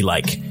it would be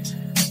like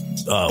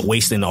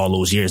wasting all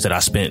those years that I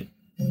spent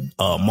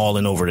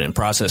mulling over it and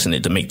processing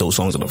it to make those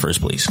songs in the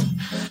first place.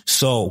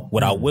 So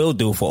what I will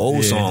do for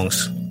old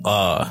songs,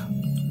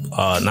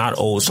 not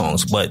old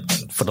songs, but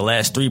for the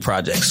last 3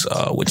 projects,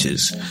 which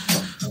is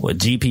with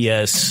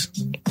GPS,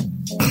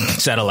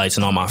 Satellites,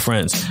 and All My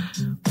Friends,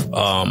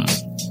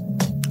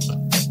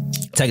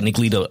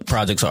 technically the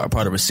projects are a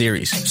part of a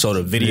series. So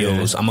the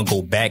videos, I'm gonna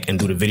go back and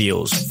do the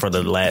videos for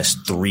the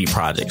last 3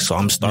 projects. So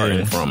I'm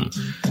starting from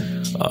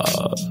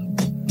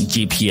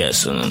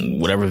GPS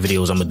and whatever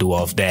videos I'm gonna do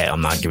off that.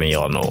 I'm not giving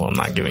y'all no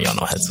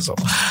heads up.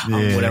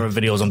 Whatever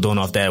videos I'm doing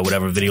off that,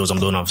 whatever videos I'm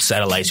doing off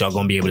Satellites, y'all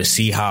gonna be able to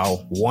see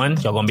how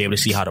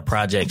the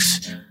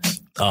projects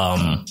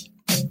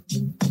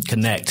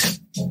connect.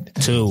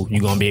 2,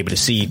 you're gonna be able to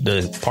see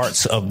the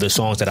parts of the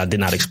songs that I did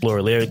not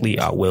explore lyrically,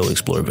 I will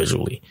explore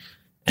visually.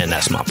 And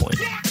that's my point.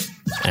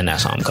 And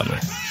that's how I'm coming.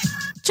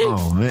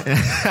 Oh man.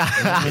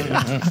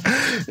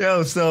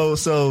 Yo, so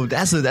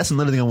that's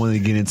another thing I wanted to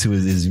get into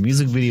is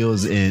music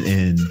videos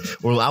and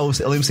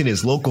let me say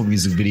this, local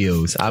music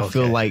videos I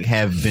feel like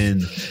have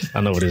been,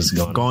 I know what is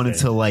gone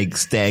into like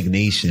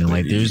stagnation.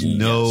 Like there's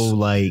no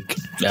like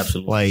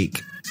absolutely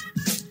like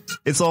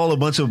it's all a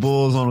bunch of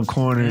bulls on a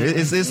corner.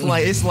 It's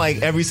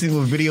like every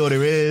single video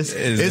there is.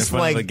 It's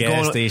like a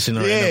gas station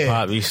or in a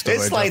poppy store.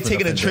 It's like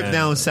taking a trip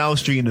down South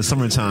Street in the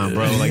summertime,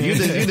 bro. Like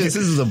this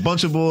is a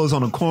bunch of bulls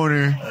on a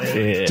corner,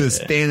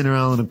 just standing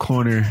around in the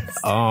corner,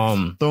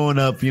 throwing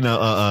up,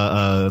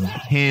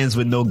 hands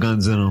with no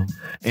guns in them,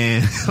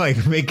 and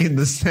like making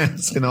the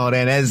sounds and all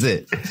that. That's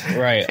it,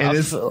 right? And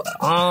it's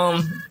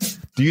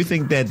Do you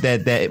think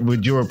that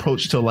with your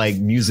approach to like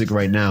music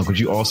right now, could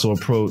you also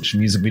approach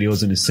music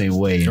videos in the same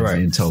way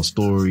and tell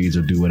stories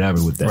or do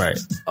whatever with that? Right.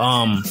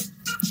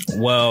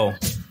 Well,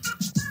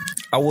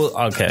 I will.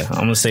 Okay,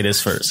 I'm gonna say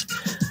this first.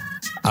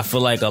 I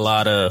feel like a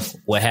lot of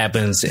what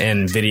happens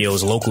in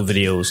videos, local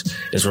videos,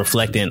 is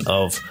reflecting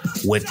of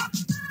what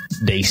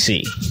they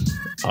see.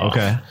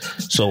 Okay.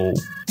 So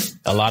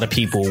a lot of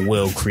people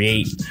will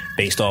create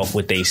based off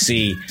what they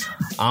see.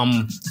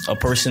 I'm a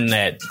person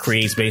that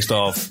creates based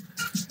off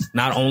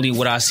not only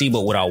what I see,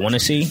 but what I want to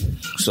see.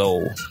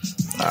 So,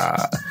 I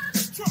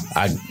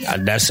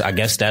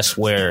guess that's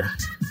where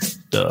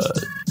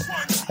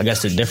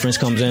the difference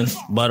comes in.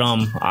 But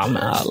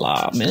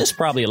there's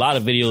probably a lot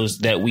of videos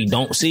that we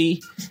don't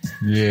see,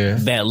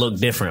 that look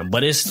different.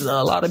 But it's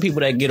a lot of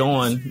people that get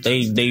on.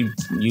 They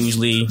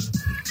usually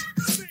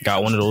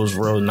got one of those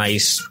real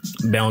nice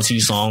bouncy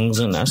songs,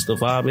 and that's the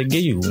vibe they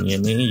give you. You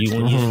know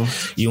what I mean?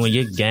 You and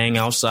your gang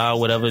outside,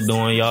 whatever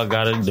doing y'all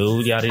gotta do,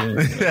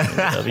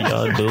 whatever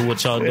y'all do,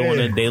 what y'all do on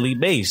a daily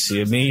basis. You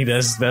know what I mean?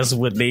 That's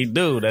what they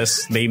do.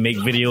 They make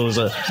videos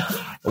of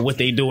what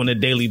they do on a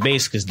daily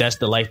basis because that's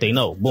the life they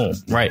know. Boom,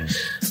 right?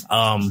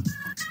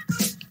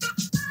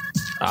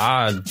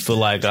 I feel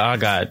like I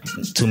got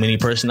too many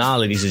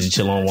personalities to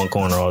chill on one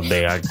corner all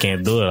day. I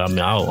can't do it. I mean,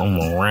 I'm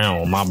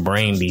around. My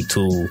brain be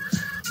too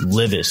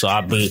livid. So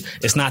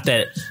it's not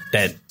that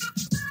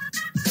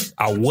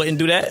I wouldn't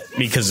do that,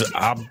 because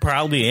I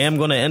probably am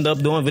going to end up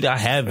doing video. I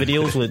have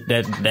videos with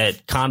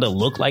that kind of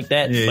look like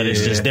that, but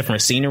it's just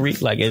different scenery.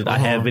 Like I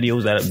have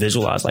videos that are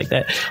visualized like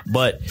that,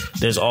 but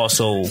there's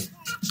also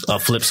a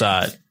flip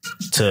side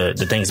to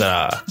the things that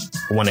I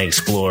want to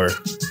explore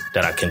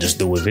that I can just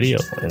do with video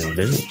and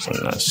visuals,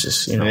 and that's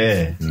just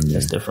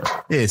that's different.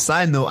 Yeah.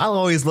 Side note, I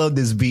always love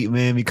this beat,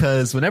 man,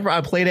 because whenever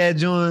I play that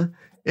joint,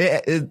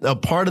 a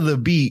part of the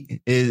beat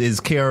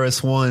is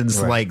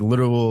KRS-One's like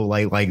literal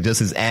like just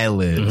his ad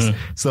libs.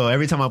 So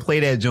every time I play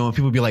that joint,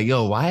 people be like,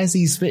 "Yo, why is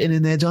he spitting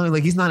in that joint?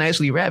 Like he's not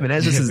actually rapping.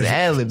 That's just his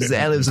ad libs. His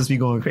ad libs just be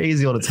going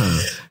crazy all the time."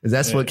 Because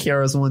that's what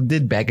KRS-One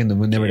did back in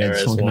whenever that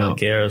song came out.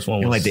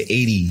 KRS-One in like the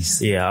 80s.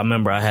 Yeah, I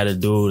remember I had a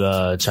dude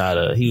I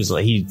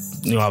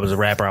was a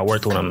rapper. I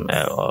worked with him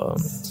at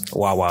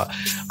Wawa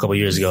a couple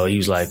years ago. He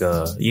was like,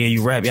 yeah,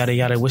 you rap, yada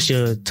yada. What's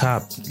your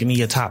top? Give me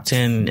your top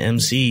 10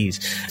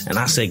 MCs. And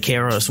I said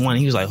KRS-One.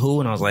 He was like, who?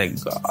 And I was like,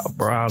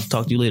 bro, I'll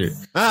talk to you later.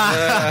 I'm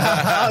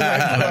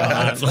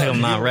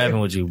not rapping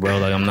with you, bro.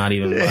 Like I'm not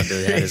even about to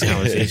have this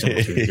conversation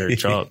with you. You're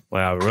chalk.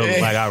 Like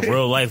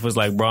real life was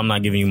like, bro, I'm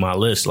not giving you my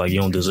list. Like you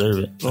don't deserve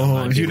it.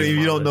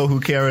 You don't know who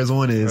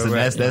KRS-One is, and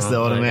that's the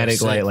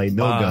automatic like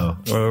no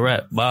go. Or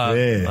rap, Bob.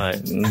 Yeah.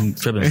 Like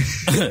tripping.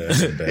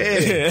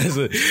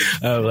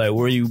 I was like,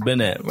 where you been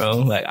at, bro?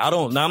 Like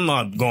I'm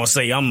not gonna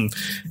say I'm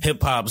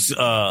hip hop's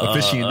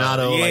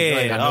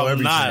aficionado. Yeah,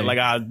 I'm not. Like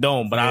I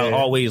don't, but I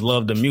always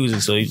love the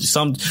music. So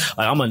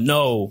I'm gonna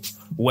know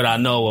what I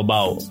know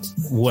about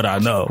what I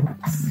know.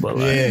 But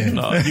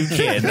no, you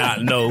can't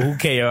not know who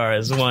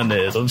KRS-One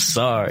is. I'm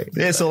sorry.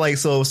 Yeah,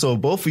 so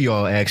both of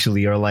y'all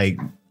actually are like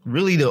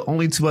really the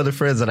only two other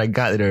friends that I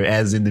got that are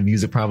as into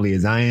music probably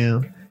as I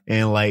am.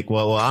 And like,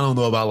 well, I don't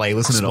know about like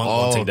listening to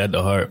all. Take that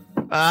to heart.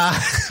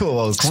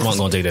 Spunk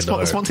gonna take that to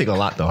heart. Spunk take a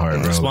lot to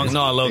heart, bro. Spunk,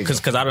 no, I love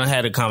because I done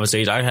had a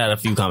conversation. I had a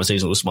few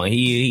conversations with Spunk.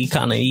 He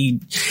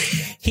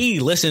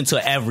listened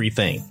to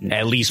everything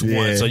at least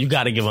once. So you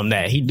got to give him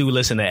that. He do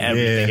listen to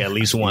everything at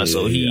least once.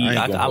 So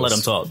I let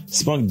him talk.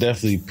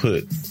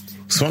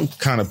 Spunk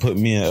kind of put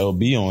me and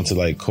LB onto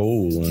like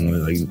Cole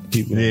and like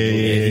people.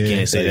 He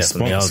can't say that.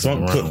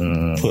 Spunk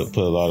put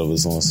a lot of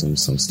us on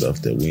some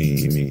stuff that we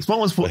ain't mean. Spunk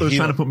was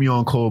trying to put me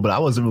on Cole, but I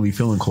wasn't really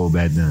feeling Cole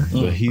back then.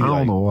 But I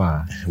don't know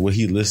why. What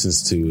he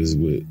listens to is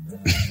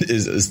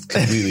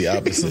completely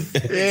opposite.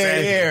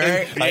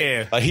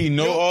 Like he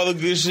know all the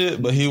good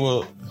shit, but he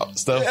will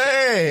stuff.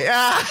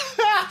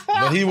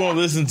 But he won't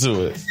listen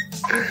to it.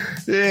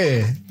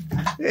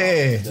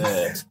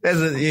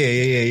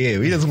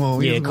 We just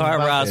want. Car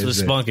rides with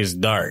Spunk is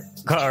dark.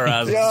 Car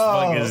rides with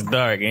Spunk is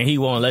dark, and he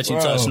won't let you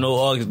touch no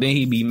aux. Then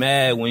he be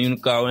mad when you in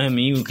the car with him,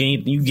 and you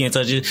can't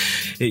touch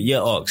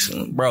your aux,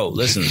 bro.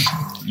 Listen,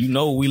 you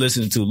know what we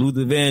listen to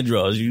Luther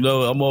Vandross. You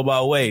know I'm on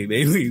my way,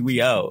 baby.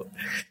 We out.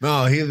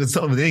 No, it's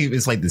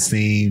like the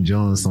same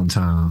Jones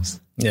sometimes.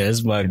 Yeah,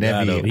 it's my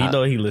guy though. He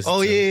know he listens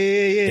to.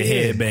 The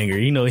headbanger.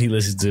 He know he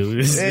listens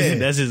to.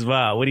 That's his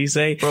vibe. What do you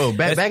say? Bro,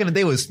 back in the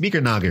day was speaker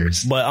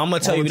knockers. But I'm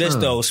gonna tell you this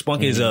though.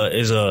 Spunk is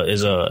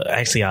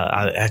actually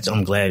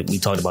I'm glad we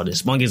talked about this.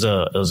 Spunk is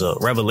a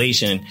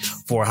revelation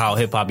for how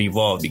hip hop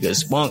evolved, because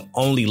Spunk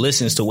only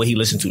listens to what he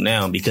listens to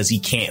now because he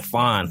can't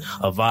find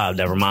a vibe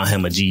that remand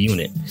him of G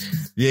Unit.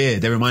 Yeah,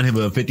 that remind him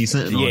of 50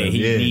 Cent. Yeah,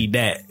 he need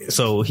that.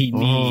 So he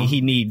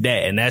need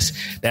that, and that's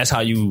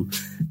how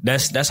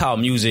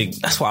music.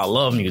 That's why I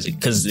love music,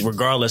 because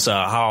regardless of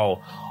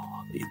how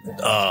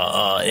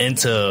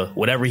into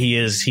whatever he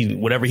is,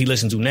 whatever he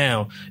listens to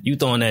now, you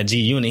throwing that G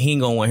Unit, he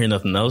ain't gonna want to hear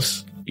nothing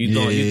else.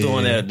 You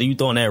throwing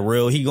that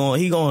real. He gonna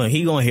hear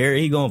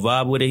it. He gonna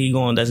vibe with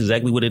it. That's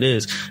exactly what it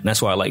is. And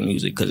that's why I like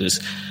music, because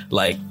it's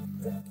like.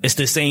 It's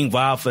the same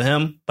vibe for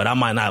him, but I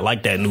might not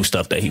like that new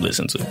stuff that he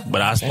listens to.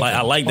 But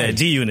I like that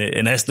G Unit,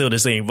 and that's still the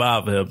same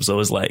vibe for him.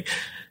 So it's like,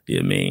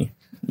 you know what I mean?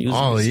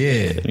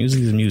 Music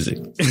is music.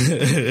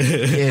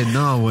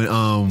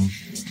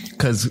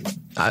 Because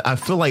I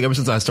feel like ever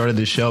since I started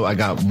this show, I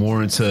got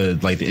more into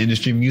like the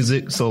industry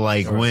music. So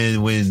like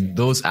when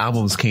those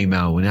albums came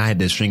out, when I had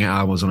that string of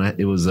albums,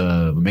 it was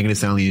Megan Thee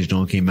Stallion's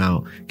joint came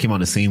out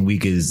the same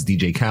week as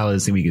DJ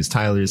Khaled, same week as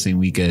Tyler, same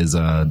week as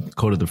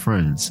Code of the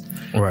Friends,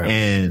 right?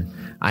 And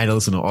I had to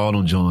listen to all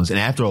them joints, and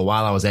after a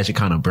while, I was actually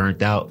kind of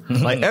burnt out.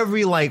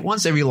 Like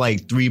once every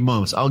 3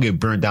 months, I'll get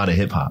burnt out of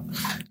hip hop.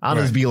 I'll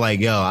just be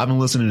like, yo, I've been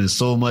listening to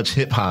so much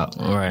hip hop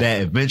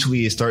that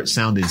eventually it starts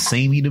sounding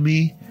samey to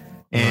me.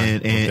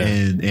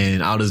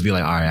 And I'll just be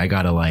like, all right, I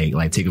gotta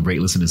like take a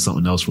break, listen to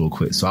something else real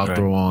quick. So I'll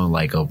throw on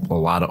like a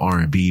lot of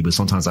R&B, but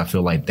sometimes I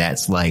feel like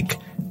that's like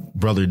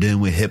brothered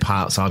in with hip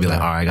hop. So I'll be like,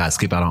 all right, I gotta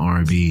skip out on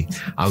R&B.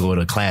 I'll go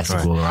to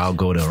classical or I'll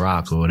go to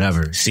rock or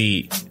whatever.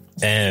 See,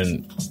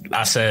 and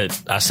I said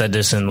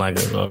this in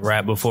like a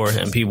rap before,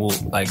 and people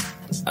like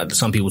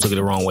some people took it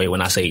the wrong way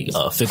when I say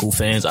fickle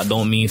fans. I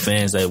don't mean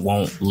fans that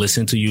won't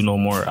listen to you no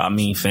more. I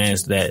mean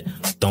fans that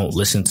don't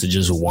listen to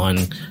just one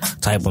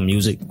type of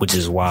music, which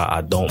is why I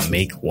don't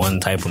make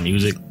one type of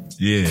music.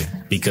 Yeah,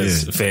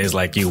 because fans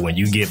like you, when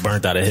you get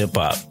burnt out of hip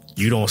hop,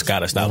 you don't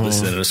gotta stop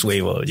listening to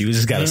Swavo. You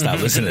just gotta stop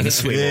listening to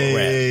Swavo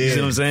rap. You see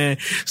what I'm saying?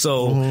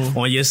 So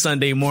on your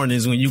Sunday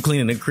mornings when you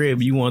cleaning the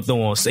crib, you want to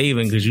throw on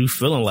Saving because you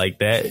feeling like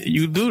that.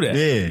 You do that.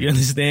 Yeah. You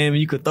understand?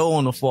 You could throw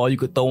on the fall. You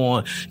could throw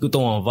on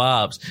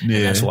vibes. Yeah.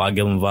 And that's why I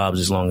give them vibes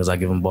as long as I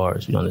give them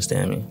bars. You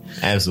understand me?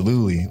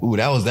 Absolutely. Ooh,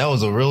 that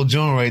was a real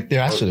joint right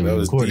there. I should have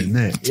recorded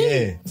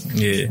that.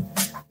 Yeah.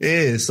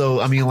 Yeah,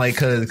 so I mean, like,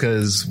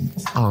 cause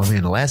oh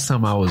man, the last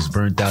time I was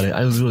burnt out,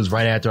 it was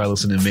right after I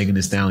listened to Megan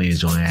Thee Stallion's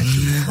joint.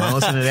 Actually, I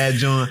listened to that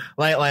joint,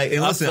 like,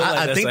 and listen,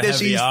 I think that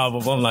she's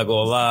album. I'm not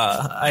gonna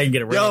lie, I ain't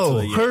get around to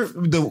it yet.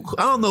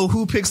 I don't know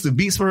who picks the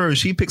beats for her.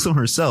 She picks them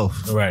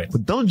herself, right?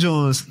 But them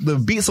joints, the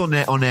beats on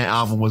that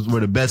album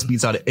were the best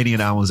beats out of any of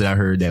the albums that I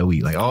heard that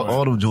week. Like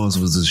all them joints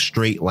was just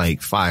straight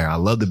like fire. I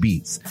love the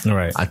beats.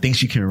 Right. I think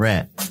she can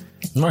rap.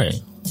 Right.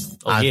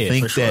 Oh, I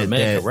think for sure.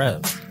 Meg can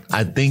rap.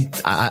 I think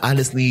I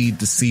just need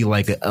to see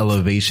like an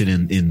elevation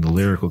in the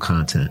lyrical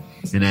content,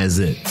 and that's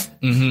it.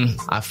 Mm-hmm.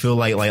 I feel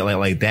like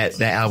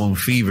that album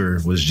Fever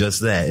was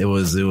just that. It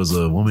was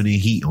a woman in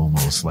heat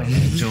almost. Like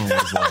that joint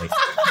was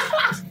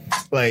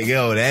like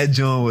yo, that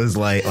joint was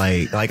like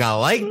I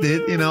liked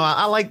it. You know,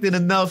 I liked it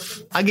enough.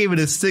 I gave it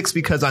a 6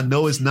 because I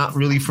know it's not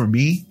really for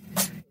me.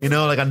 You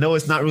know, like I know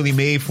it's not really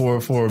made for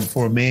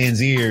a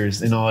man's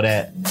ears and all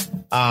that.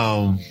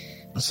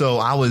 So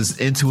I was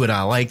into it.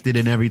 I liked it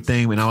and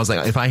everything. And I was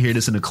like, if I hear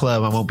this in the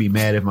club, I won't be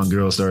mad if my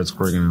girl starts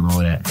twerking and all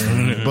that.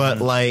 Mm-hmm. But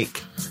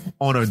like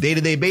on a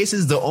day-to-day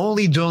basis, the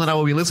only joint that I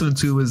will be listening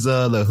to is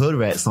the Hood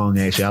Rat song.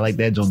 Actually, I like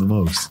that joint the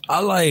most.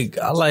 I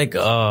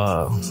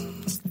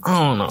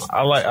don't know.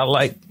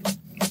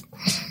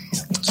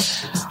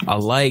 I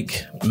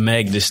like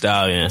Meg Thee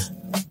Stallion.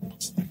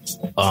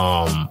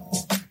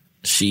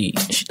 She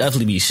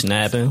definitely be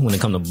snapping when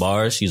it comes to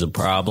bars. She's a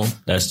problem.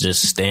 That's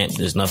just stamped.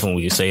 There's nothing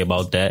we can say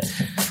about that.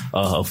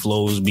 Her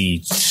flows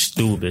be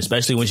stupid,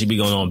 especially when she be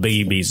going on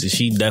Biggie beats.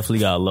 She definitely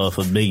got a love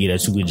for Biggie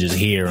that you could just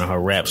hear in her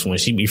raps when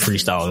she be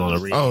freestyling on the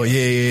radio. Oh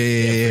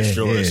yeah, for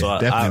sure. Yeah, so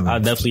I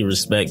definitely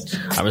respect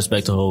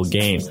the whole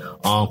game.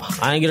 I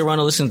didn't get around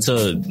to listen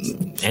to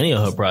any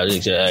of her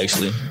projects yet,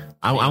 actually.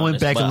 I went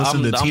back and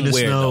listened to Tina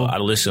Snow. I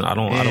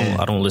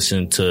don't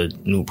listen to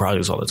new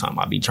projects all the time.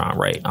 I be trying to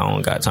write. I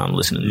don't got time to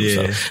listen to new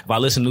stuff. If I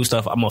listen to new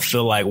stuff, I'm gonna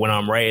feel like when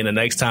I'm writing the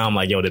next time,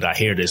 like, yo, did I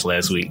hear this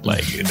last week?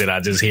 Like, did I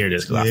just hear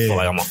this? Because I feel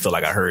like I'm gonna feel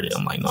like I heard it.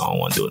 I'm like, no, I don't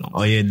want to do it no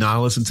more. Oh yeah, no, I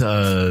listened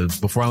to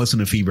before I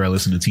listened to Fever, I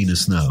listened to Tina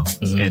Snow,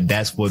 and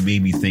that's what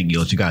made me think,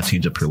 yo, you gotta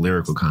change up your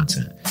lyrical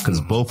content,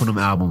 because both of them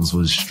albums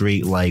was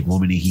straight like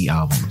Woman in Heat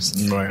albums,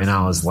 right. And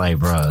I was like,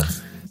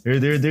 bruh.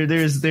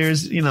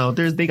 There's you know,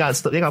 they got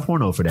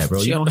porno for that,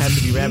 bro. You don't have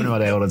to be rapping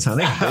about that all the time.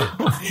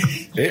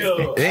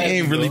 It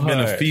ain't really been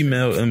a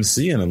female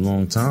MC in a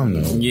long time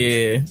though.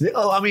 Yeah.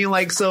 Oh, I mean,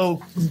 like,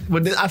 so,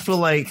 but I feel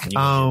like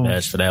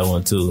bash for that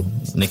one too.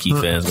 Nicki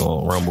fans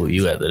gonna rumble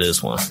you after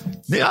this one.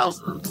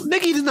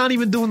 Nicki's not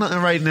even doing nothing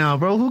right now,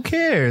 bro. Who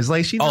cares?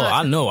 Like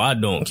I know. I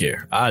don't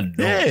care. I don't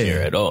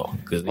care at all.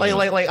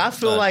 Like I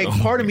feel like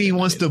part of me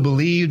wants to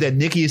believe that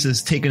Nicki is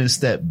just taking a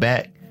step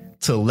back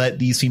to let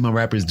these female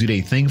rappers do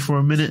their thing for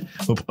a minute.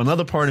 But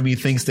another part of me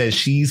thinks that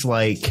she's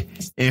like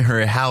in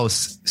her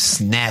house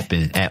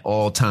snapping at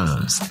all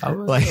times.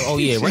 Like, oh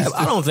yeah,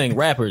 I don't think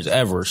rappers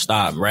ever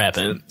stop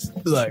rapping.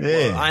 Like,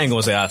 well, I ain't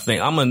gonna say I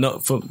think.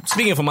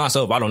 Speaking for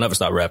myself, I don't ever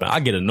stop rapping. I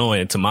get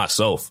annoying to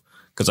myself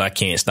because I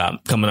can't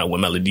stop coming up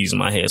with melodies in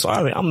my head. So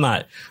I'm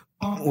not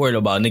worried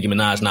about Nicki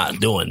Minaj not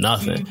doing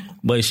nothing.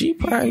 But she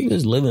probably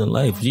just living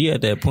life. She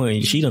at that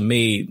point, she done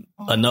made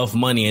enough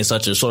money in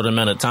such a short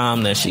amount of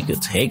time that she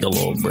could take a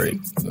little break.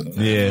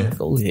 Yeah.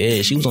 Go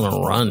ahead. She was on a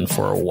run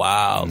for a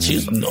while. She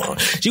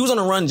was on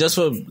a run just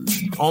for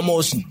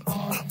almost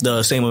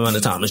the same amount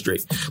of time as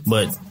Drake.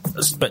 But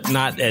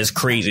not as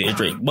crazy as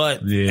Drake.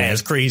 But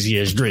as crazy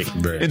as Drake.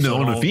 And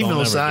on the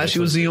female side, she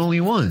was the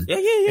only one. Yeah.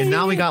 And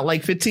now we got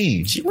like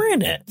 15. She ran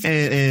that.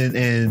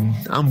 And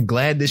I'm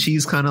glad that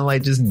she's kind of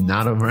like just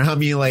not around. I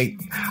mean, like,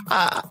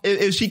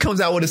 if she comes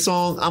out with a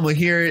song, I'm gonna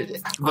hear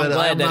it. But I'm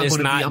glad that it's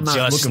not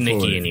just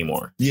Nicki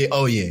anymore. Yeah.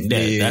 Oh yeah.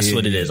 That's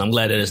what it is. I'm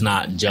glad that it's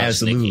not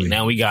just Nicki.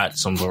 Now we got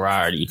some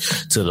variety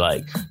to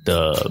like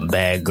the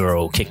bad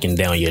girl kicking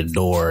down your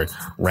door,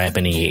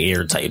 rapping in your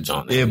ear type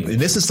genre. Yeah, and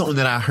this is something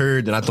that I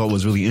heard that I thought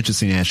was really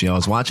interesting. Actually, I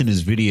was watching this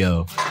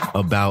video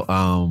about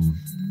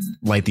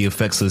like the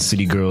effects of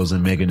City Girls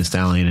and Megan Thee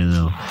Stallion,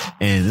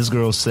 and this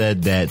girl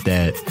said that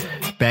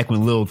back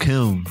when Lil'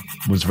 Kim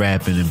was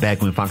rapping and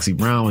back when Foxy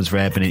Brown was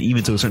rapping and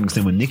even to a certain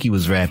extent when Nicki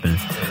was rapping,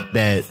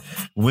 that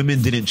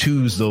women didn't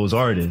choose those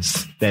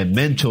artists, that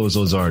men chose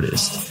those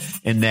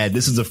artists, and that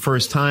this is the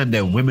first time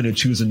that women are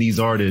choosing these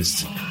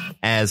artists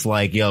as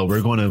like, yo,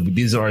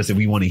 these are artists that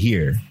we want to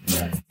hear.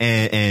 Right.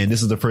 And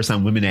this is the first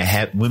time women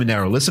that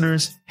are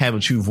listeners have a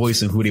true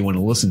voice in who they want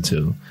to listen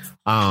to.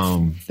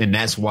 And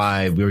that's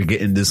why we're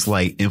getting this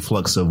like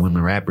influx of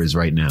women rappers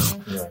right now.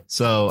 Right.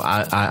 So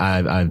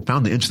I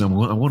found it interesting.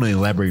 I'm going to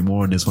elaborate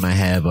more on this when I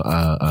have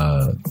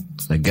a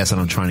guest that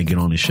I'm trying to get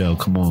on the show.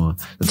 Come on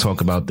to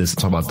talk about this,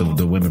 talk about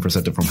the women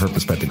perspective from her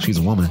perspective. She's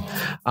a woman.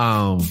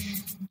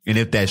 And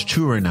if that's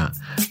true or not.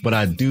 But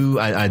I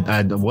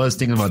was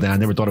thinking about that. I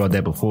never thought about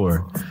that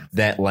before.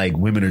 That like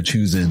women are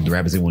choosing the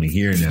rappers they want to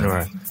hear now.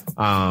 Right.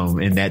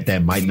 And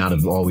that might not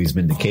have always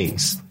been the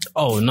case.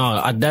 Oh no,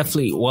 I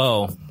definitely,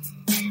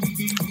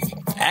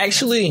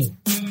 actually,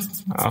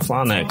 I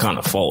find that kind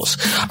of false.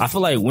 I feel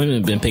like women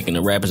have been picking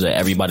the rappers that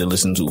everybody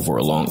listened to for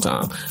a long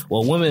time.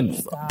 Well, women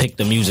pick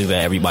the music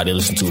that everybody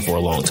listened to for a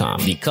long time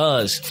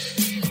because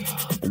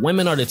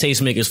women are the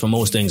tastemakers for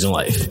most things in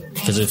life.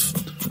 Because if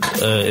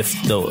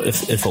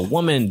a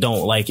woman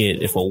don't like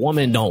it, if a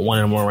woman don't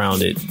want him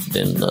around it,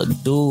 then the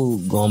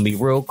dude gonna be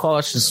real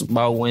cautious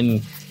about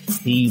when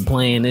he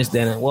playing this,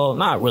 then. Well,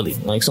 not really.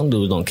 Like, some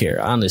dudes don't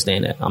care. I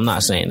understand that. I'm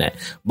not saying that.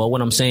 But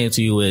what I'm saying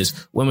to you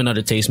is women are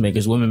the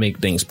tastemakers. Women make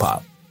things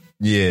pop.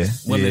 Yeah.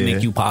 Women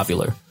make you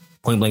popular.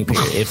 Point blank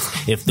period.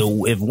 If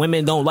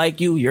women don't like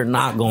you, you're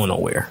not going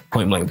nowhere.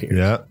 Point blank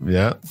period.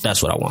 Yeah.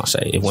 That's what I want to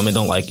say. If women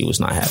don't like you, it's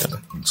not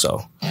happening.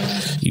 So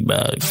you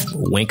better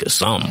wink or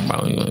something,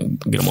 bro.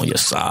 Get them on your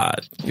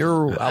side. I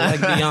like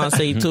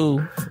Beyonce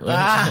too.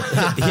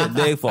 Yeah,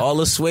 big for all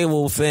the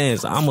Swavo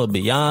fans. I'm a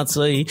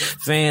Beyonce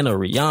fan, a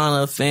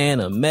Rihanna fan,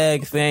 a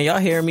Meg fan. Y'all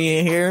hear me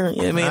in here? You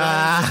know what I mean?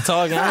 I'm just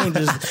talking.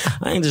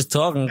 I ain't just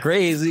talking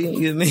crazy.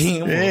 You know what I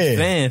mean? I'm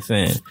a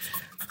fan.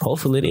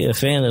 Hopefully they're a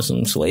fan of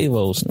some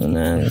Swavos.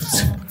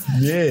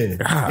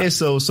 Yeah.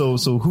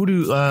 So who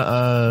do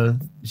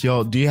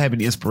y'all, do you have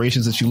any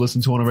inspirations that you listen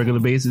to on a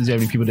regular basis? Do you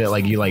have any people that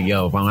like you like,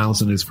 yo, if I'm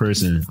listening to this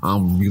person,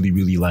 I'm really,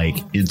 really like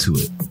into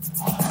it?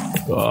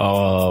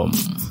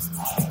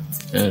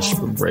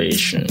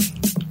 Inspiration.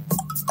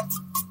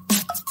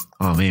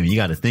 Oh man, you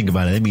got to think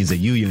about it. That means that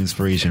your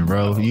inspiration,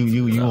 bro.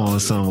 You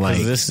on some like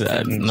this? No.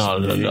 I'm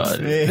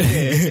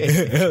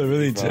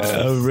really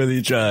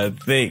trying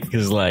to think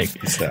because like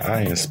it's that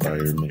I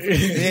inspired me.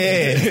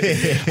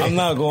 I'm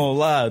not gonna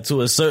lie.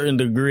 To a certain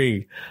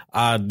degree,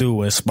 I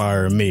do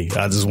inspire me.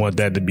 I just want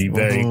that to be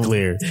very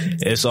clear.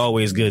 It's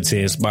always good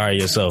to inspire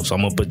yourself, so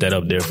I'm gonna put that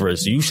up there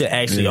first. You should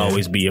actually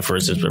always be your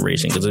first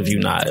inspiration because if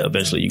you're not,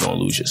 eventually you're gonna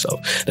lose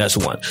yourself. That's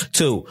one.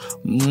 Two,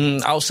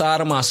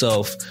 outside of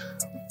myself.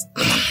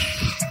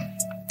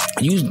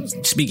 You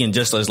speaking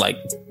just as like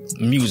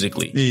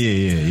musically.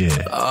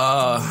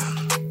 Yeah.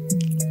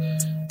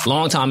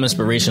 Long time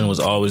inspiration was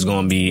always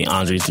going to be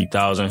Andre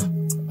 3000.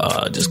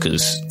 Just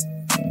because,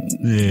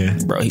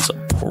 bro, he's a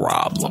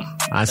problem.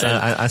 I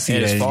see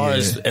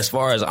that. As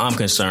far as I'm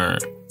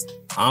concerned,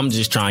 I'm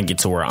just trying to get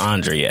to where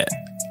Andre at.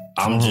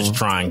 I'm just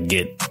trying to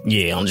get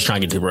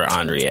to where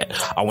Andre at.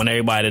 I want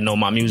everybody to know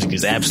my music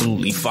is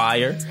absolutely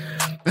fire.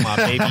 My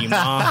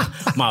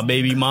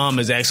baby mom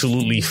is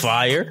absolutely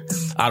fire.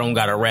 I don't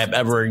gotta rap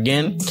ever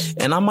again.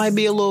 And I might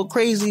be a little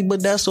crazy,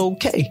 but that's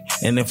okay.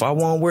 And if I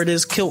want to wear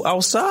this kilt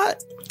outside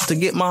to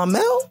get my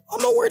mail,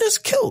 I'm gonna wear this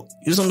kilt.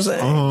 You know what I'm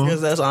saying?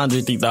 Because that's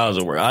Andre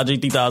 3000 where Andre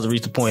 3000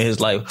 reached the point in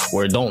his life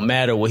where it don't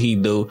matter what he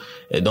do.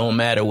 It don't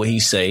matter what he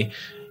say.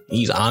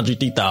 He's Andre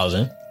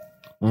 3000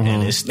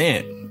 and it's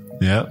stand.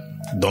 Yep.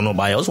 Don't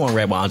nobody else want to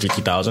rap with Andre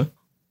 3000.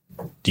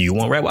 Do you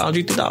want to rap with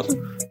Andre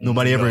 3000?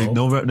 Nobody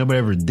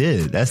ever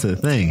did. That's the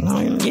thing.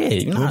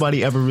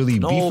 Nobody ever really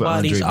beefed with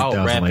Andre 3000. Nobody's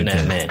out rapping like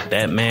that man.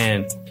 That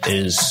man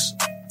is.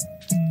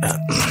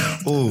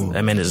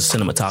 That man is a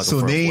cinematographer.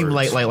 So name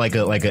like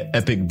a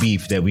epic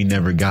beef that we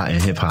never got in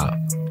hip hop.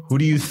 Who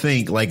do you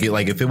think like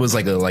if it was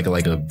like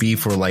a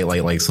beef or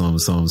like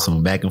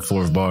some back and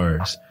forth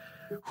bars?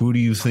 Who do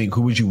you think?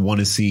 Who would you want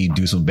to see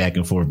do some back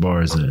and forth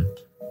bars in?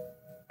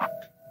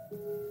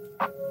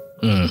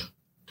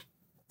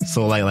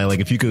 So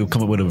like if you could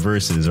come up with a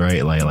verses,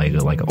 right? Like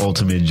an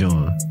ultimate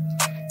John.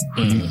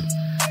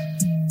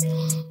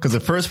 Because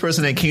the first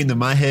person that came to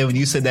my head when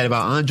you said that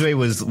about Andre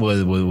was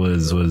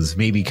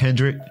maybe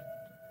Kendrick.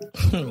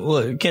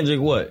 What Kendrick?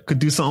 What could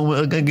do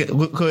something?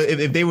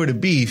 If they were to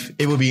beef,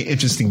 it would be an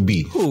interesting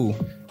beef. Who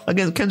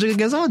against Kendrick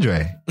against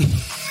Andre?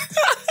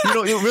 You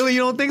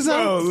don't think so?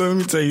 Bro, let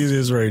me tell you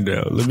this right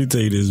now.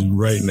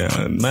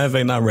 Matter of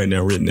fact, not right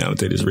now. Written down. I'll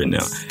tell you this written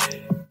down.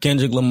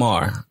 Kendrick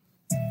Lamar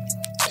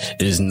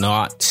is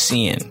not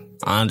seeing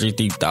Andre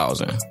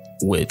 3000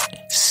 with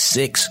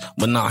 6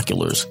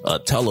 binoculars, a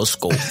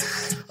telescope,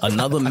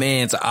 another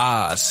man's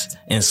eyes,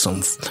 and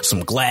some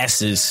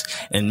glasses,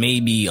 and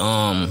maybe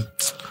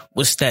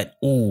what's that?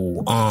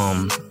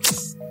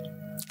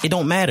 It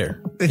don't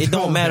matter. It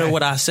don't matter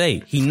what I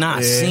say. He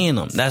not seeing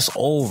them. That's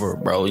over,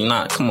 bro. You're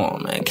not. Come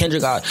on, man.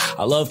 Kendrick, I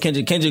love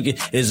Kendrick. Kendrick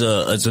is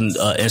an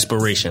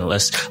inspiration.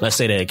 Let's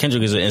say that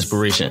Kendrick is an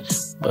inspiration.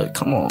 But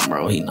come on,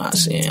 bro. He not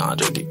seeing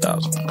Andre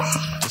 3000.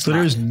 So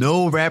there's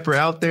no rapper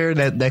out there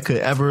that could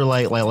ever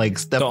like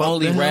step up. The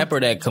only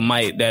rapper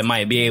that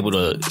might be able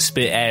to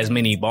spit as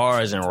many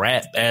bars and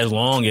rap as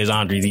long as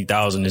Andre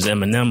 3000 is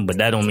Eminem. But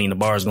that don't mean the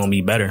bars gonna be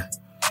better.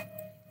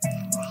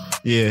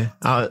 Yeah,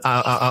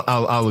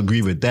 I'll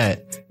agree with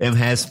that. M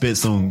has spit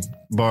some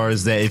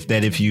bars that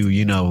if you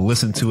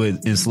listen to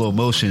it in slow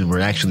motion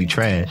were actually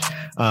trash.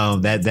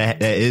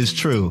 That is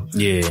true.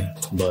 Yeah,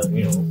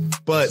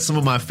 but some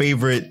of my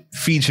favorite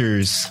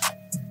features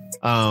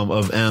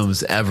of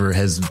M's ever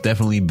has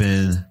definitely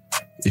been.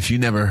 If you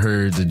never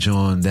heard the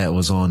John that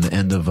was on the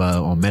end of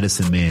on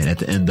Medicine Man at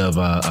the end of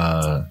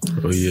I know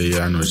what you're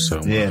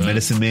talking about.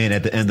 Medicine Man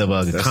at the end of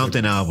the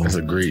Compton album. That's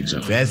a great John.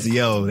 That's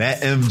that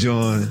M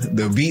John.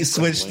 The beat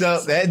switched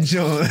up. That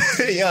John,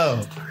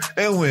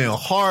 it went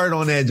hard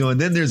on that John.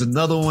 Then there's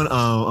another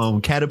one,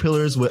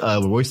 Caterpillars with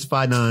Royce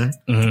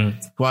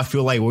 5'9", who I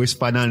feel like Royce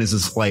 5'9" is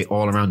just like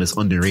all around this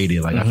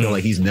underrated. Like I feel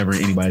like he's never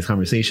in anybody's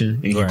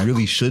conversation, and he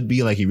really should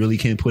be. Like he really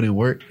can put in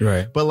work.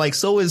 Right. But like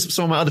so is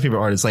some of my other favorite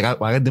artists. Like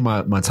I did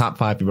my top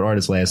 5 favorite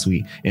artists last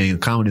week,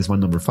 and Common is my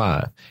number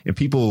 5. And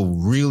people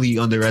really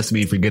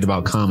underestimate and forget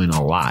about Common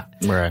a lot.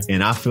 Right.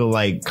 And I feel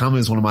like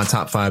Common is one of my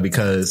top 5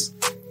 because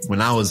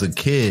when I was a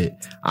kid,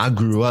 I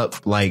grew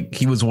up like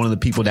he was one of the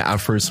people that I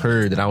first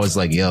heard that I was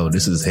like, yo,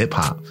 this is hip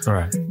hop.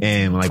 Right.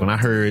 And like when I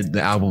heard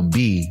the album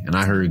B and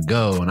I heard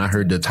Go and I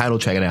heard the title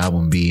track of the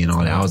album B and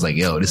all that, I was like,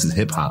 yo, this is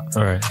hip hop.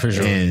 All right, for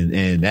sure.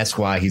 And that's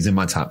why he's in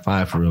my top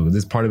 5 for real.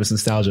 This part of it's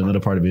nostalgia. Another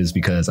part of it is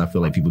because I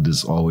feel like people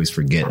just always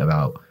forget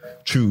about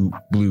true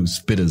blues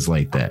spitters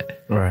like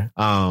that. Right.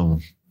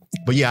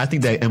 But yeah, I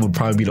think that M would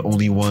probably be the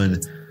only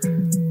one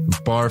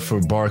bar for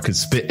bar could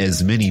spit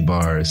as many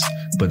bars,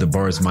 but the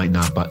bars might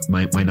not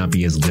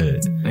be as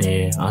good.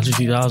 Yeah, Andre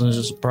 3000 is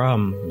just a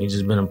problem. He's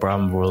just been a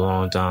problem for a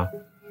long time.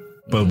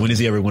 But when is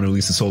he ever going to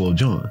release a solo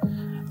joint?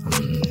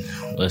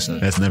 Listen,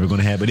 that's never going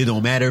to happen. It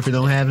don't matter if it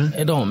don't happen.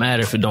 It don't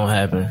matter if it don't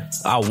happen.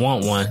 I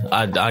want one.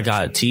 I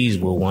got teased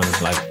with one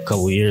like a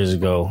couple years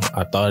ago.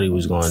 I thought he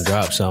was going to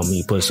drop something.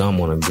 He put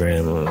something on the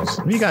gram.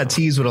 We got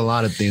teased with a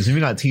lot of things. We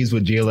got teased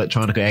with Jay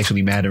Electronica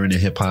actually mattering in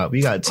hip hop.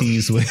 We got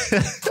teased with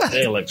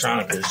Jay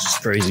Electronica is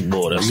just crazy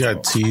boy. We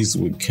got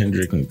teased with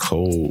Kendrick and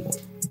Cole.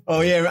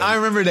 Oh yeah, I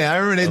remember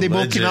that. They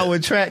both came out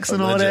with tracks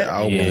and all that.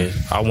 Album. Yeah,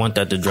 I want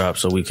that to drop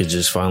so we could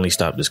just finally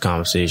stop this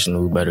conversation.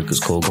 Who better? Because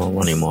Cole gonna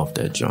run him off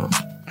that jump.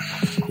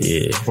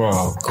 Yeah,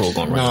 bro. Cole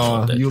gonna run him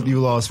off that. You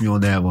lost me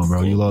on that one,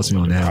 bro. You lost me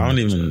on that. I don't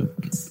even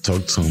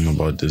talk to him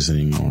about this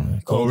anymore.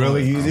 Oh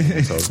really? You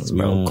did?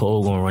 Bro,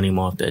 Cole gonna run him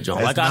off that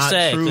jump. Like I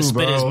said, could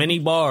spit as many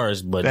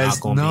bars, but not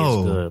gonna be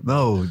as good.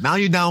 No, now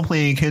you're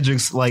downplaying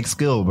Kendrick's like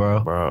skill,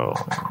 bro. Bro,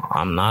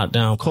 I'm not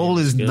down. Cole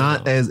is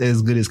not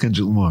as good as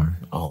Kendrick Lamar.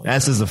 Oh,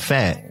 that's just a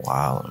fact.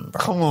 Wow, bro.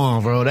 Come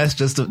on, bro. That's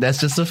just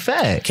a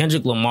fact.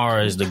 Kendrick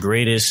Lamar is the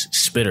greatest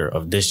spitter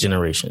of this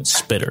generation.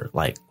 Spitter,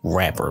 like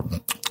rapper.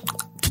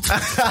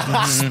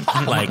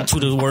 Like chew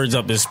the words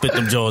up and spit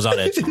them jaws out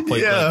at you. Point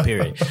blank,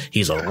 period.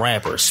 He's a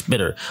rapper,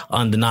 spitter,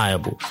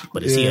 undeniable.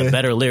 But is he a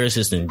better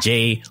lyricist than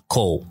J.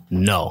 Cole?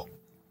 No.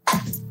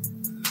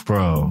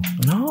 Bro.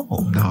 No.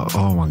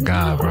 Oh my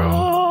God,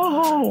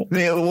 bro.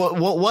 Man,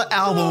 what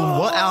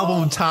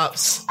album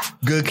tops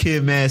Good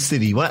Kid, Mad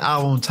City? What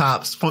album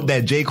tops from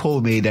that J.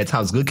 Cole made that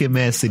tops Good Kid,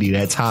 Mad City?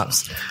 That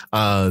tops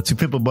To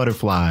Pimp a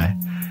Butterfly?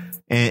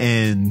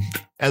 And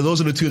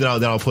those are the two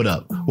that I'll put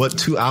up. What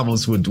 2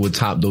 albums would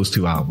top those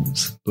 2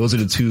 albums? Those are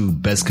the 2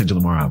 best Kendrick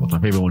Lamar albums. My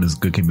favorite one is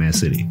Good Kid, Mad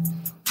City.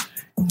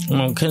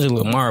 Well, Kendrick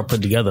Lamar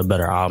put together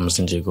better albums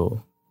than J.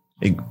 Cole.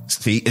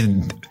 See,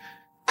 and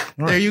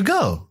there you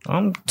go.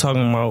 I'm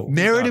talking about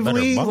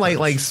narratively,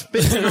 like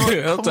spitting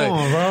on. Come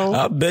on, bro.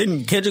 I've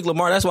been Kendrick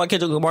Lamar. That's why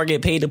Kendrick Lamar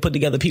get paid to put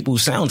together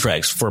people's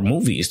soundtracks for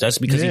movies. That's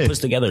because he puts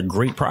together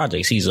great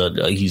projects. He's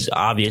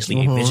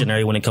obviously a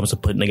visionary when it comes to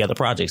putting together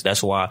projects.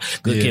 That's why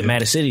Good Kid,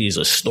 Mad City is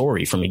a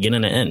story from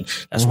beginning to end.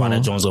 That's why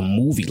that joint's a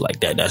movie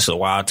like that. That's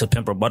why To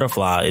Pimp a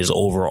Butterfly is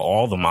over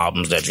all the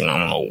albums that I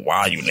don't know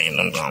why you named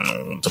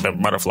them. To Pimp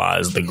a Butterfly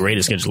is the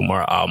greatest Kendrick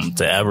Lamar album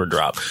to ever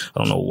drop. I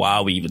don't know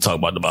why we even talk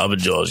about the other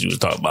jaws you was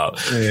talking about.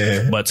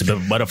 Yeah. But To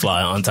Pimp a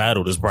Butterfly,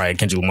 Untitled, is probably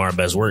Kendrick Lamar's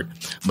best work.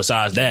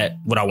 Besides that,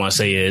 what I want to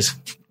say is,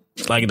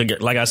 like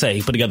I said,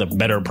 he put together a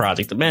better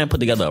project. The man put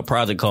together a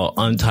project called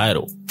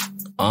Untitled.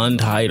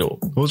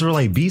 Those were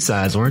like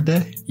B-sides, weren't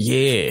they?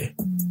 Yeah.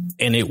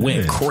 And it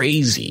went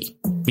crazy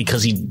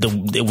because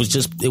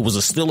it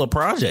was still a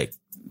project.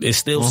 It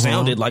still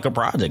sounded like a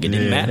project. It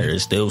didn't matter.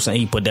 It's still saying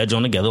he put that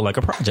joint together like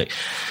a project.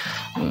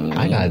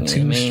 I got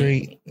 2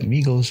 straight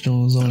Migos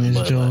joints on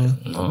this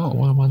joint. No.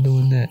 Why am I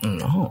doing that?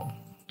 No.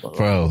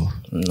 Bro,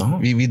 no.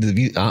 We're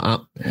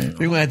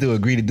gonna have to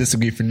agree to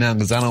disagree for now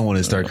because I don't want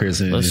to start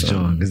cursing in this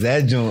joint. Because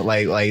that joint,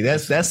 like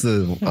that's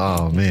the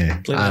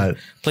man.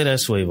 Play that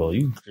Swavo.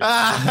 You play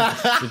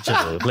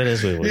that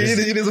Swavo.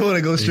 You just want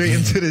to go straight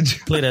into the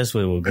joint. Play that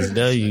Swavo because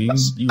now you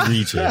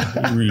reaching.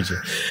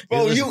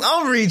 Bro,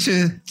 I'm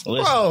reaching.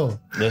 Bro,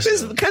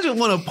 this Kendrick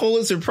won a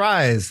Pulitzer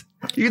Prize.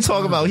 You can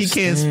talk about he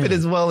can't spit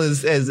as well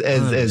as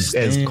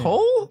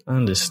Cole.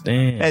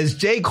 Understand. As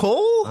J.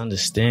 Cole.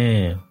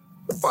 Understand.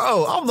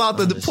 Bro, I'm about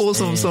to pull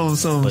some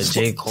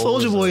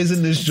Soulja Boy is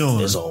in this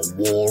joint. Is a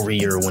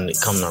warrior when it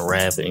comes to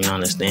rapping. You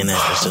understand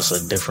that? It's just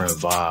a different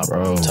vibe,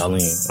 bro. I'm telling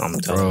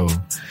you.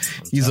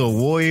 He's a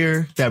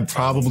warrior that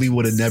probably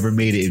would have never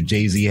made it if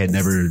Jay-Z had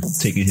never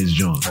taken his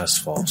joint. That's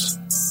false.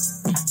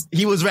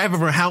 He was rapping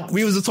for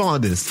we was talking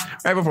about this.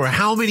 Rapping for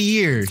how many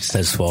years?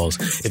 That's false.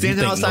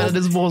 Standing outside of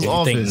this boy's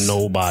office.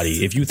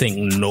 If you think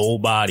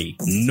nobody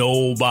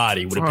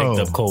would have picked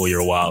up Cole,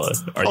 you're wilder.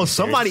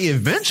 Somebody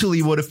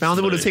eventually would have found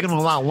it. Would have taken him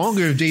a lot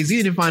longer if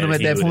Jay-Z didn't find him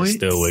at that point.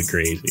 Still went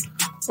crazy.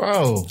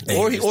 Bro.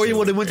 Or he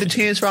would have went the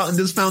chance route and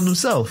just found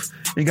himself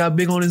and got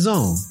big on his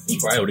own. He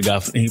probably would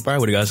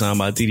have got signed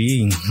by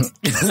TDE.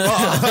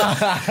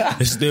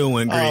 It still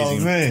went crazy. Oh,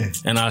 man.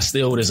 And I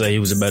still would have said he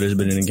was a better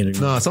spinner than Kendrick.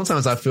 No,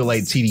 sometimes I feel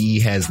like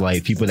TDE has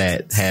like people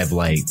that have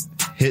like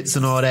hits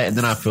and all that, and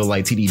then I feel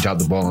like TDE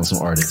dropped the ball on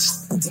some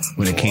artists.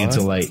 when it came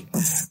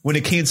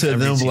to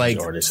them, like,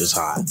 artist is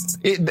hot.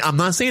 I'm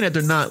not saying that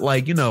they're not,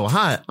 like,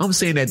 hot. I'm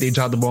saying that they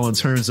dropped the ball in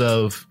terms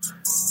of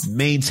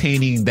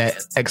maintaining that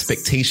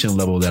expectation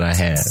level that I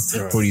have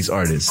for these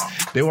artists.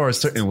 There are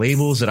certain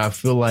labels that I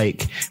feel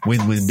like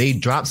when they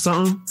drop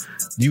something,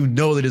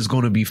 that it's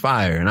going to be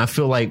fire. And I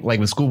feel like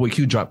when Schoolboy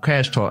Q dropped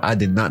Crash Talk, I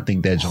did not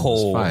think that joint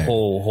was fire.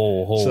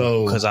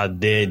 So, because it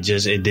did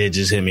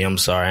just hit me. I'm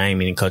sorry, I ain't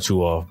mean to cut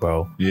you off,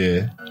 bro.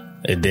 Yeah.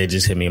 It did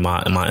just hit me,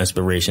 my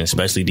inspiration,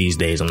 especially these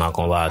days. I'm not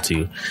gonna lie to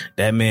you.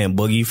 That man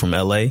Boogie from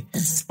LA.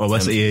 Oh,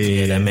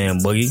 that man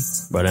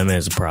Boogie, bro. That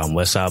man's a problem.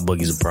 Westside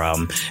Boogie's a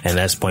problem, and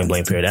that's point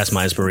blank period. That's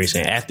my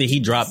inspiration. After he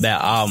dropped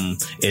that album,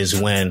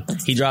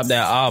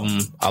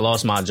 I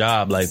lost my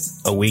job like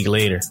a week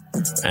later,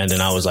 and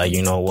then I was like,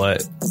 you know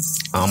what?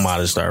 I'm about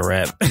to start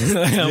rap.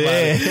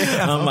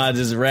 I'm about to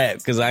just rap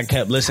because I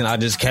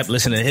just kept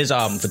listening to his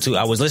album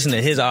I was listening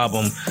to his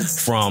album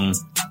from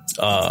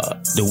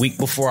the week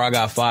before I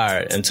got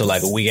fired until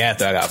like a week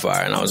after I got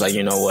fired, and I was like,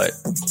 you know what,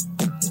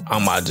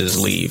 I might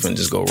just leave and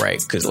just go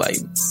write, because like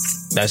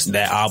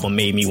that album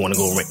made me want to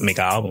go make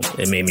an album.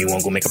 It made me want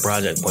to go make a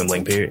project, point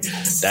blank period.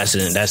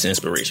 That's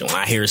inspiration. When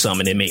I hear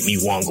something that make me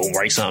want to go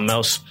write something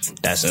else,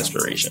 that's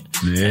inspiration.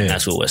 Yeah. And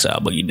that's what Westside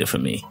Boogie did for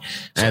me.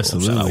 So,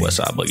 absolutely.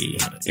 Westside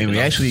Boogie. And we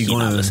actually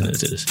going to listen to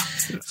this.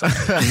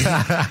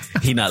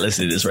 He not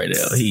listening to this right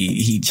now.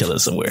 He chilling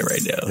somewhere right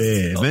now.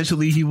 Yeah.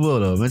 Eventually he will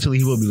though. Eventually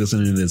he will be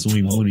listening to this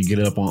when we get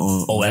it up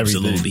on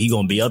absolutely. Everything. He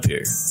gonna be up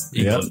here.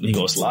 He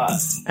gonna slide.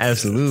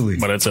 Absolutely.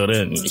 But until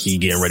then, he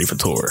getting ready for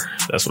tour.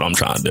 That's what I'm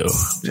trying to do.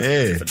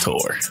 Yeah. For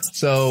tour.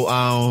 So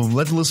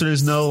let the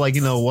listeners know, like,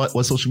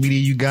 what social media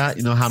you got,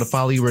 how to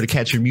follow you, where to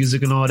catch your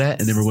music and all that.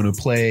 And then we're going to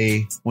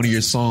play one of your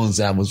songs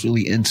that I was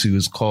really into.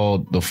 It's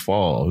called The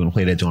Fall. We're going to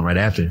play that joint right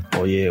after.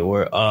 Oh yeah,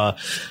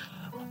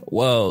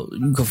 well,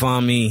 you can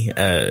find me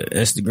at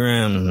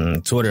Instagram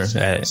and Twitter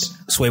at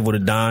Swavo the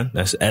Don.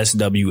 That's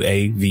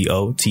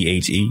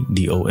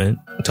SWAVOTHEDON.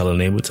 Tell a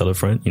neighbor, tell a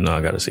friend.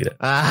 I gotta say that.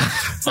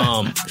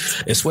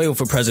 It's Swavo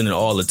for president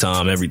all the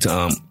time, every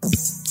time.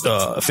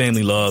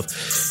 Family love,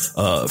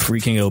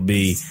 Free King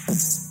LB.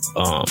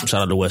 Shout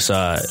out to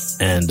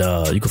Westside, and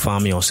you can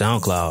find me on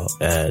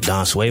SoundCloud at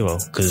Don Swavo,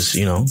 because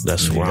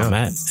that's where I'm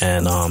at,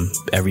 and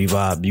every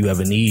vibe you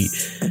ever need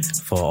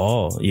for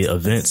all your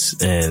events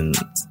and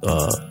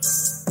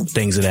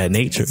things of that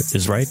nature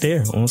is right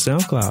there on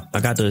SoundCloud.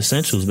 I got the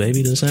essentials,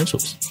 baby, the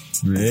essentials.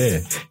 Yeah,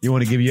 you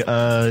want to give your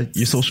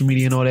social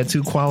media and all that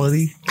too?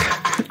 Quality.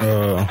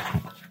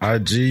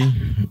 IG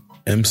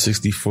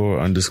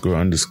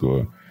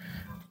M64__.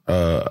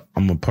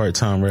 I'm a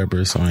part-time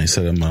rapper, so I ain't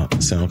set up my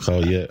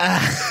SoundCloud yet.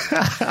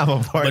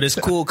 But it's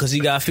cool because he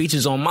got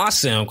features on my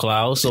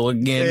SoundCloud. So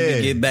again,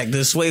 we get back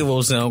to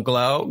Swavo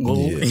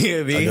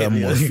SoundCloud. I got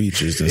more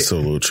features than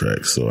solo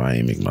tracks, so I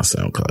ain't make my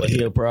SoundCloud yet.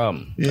 Yeah,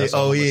 problem. Yeah.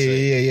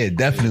 Yeah.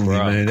 Definitely,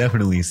 man.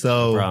 Definitely.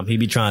 So problem. He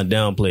be trying to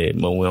downplay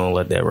it, but we don't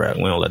let that rock.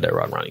 We don't let that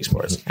rock around these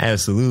parts.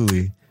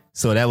 Absolutely.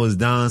 So that was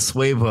Don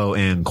Swavo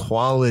and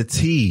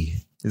Quality.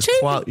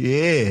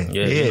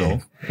 Yeah.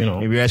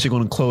 And we're actually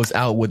going to close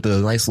out with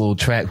the nice little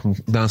track from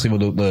Don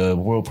Swavo, the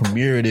world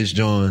premiere of this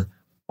joint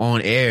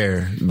on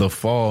air, The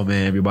Fall,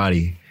 man.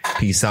 Everybody,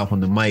 peace out from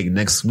the mic.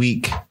 Next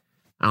week,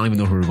 I don't even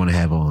know who we're going to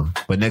have on,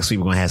 but next week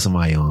we're going to have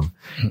somebody on.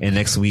 And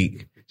next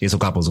week, Jason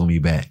Capo's going to be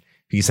back.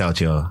 Peace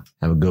out, y'all.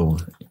 Have a good one.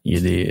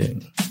 You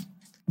did.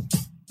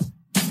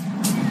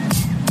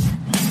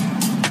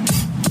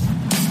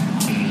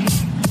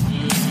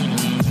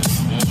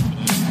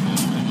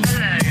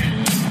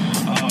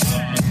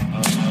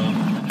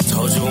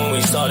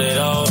 Started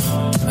off,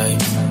 hey,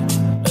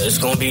 it's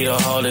gonna be the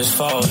hardest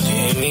fall.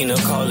 Didn't mean to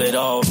call it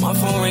off. My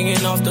phone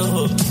ringing off the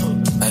hook.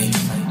 Hey,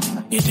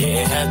 you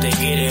didn't have to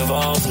get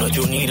involved. No,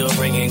 you need a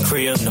ringing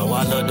crib. No,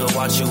 I love to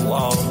watch you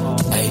walk.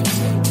 Hey,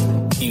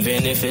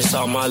 even if it's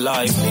all my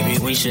life, maybe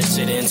we should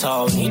sit and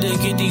talk. Need to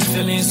get these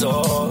feelings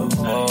off.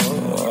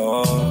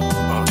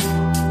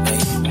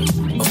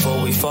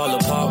 Before we fall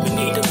apart, we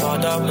need to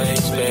part our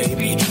ways,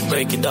 baby.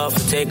 Break it off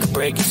and take a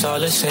break, it's all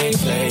the same,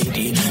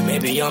 lady.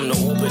 Maybe I'm the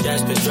Uber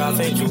that's been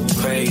driving you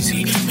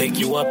crazy. Pick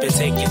you up and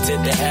take you to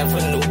the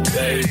avenue,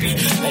 baby.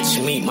 Let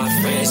you meet my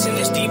friends, and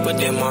it's deeper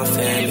than my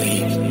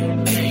family.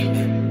 Hey,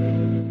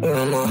 where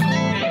am I?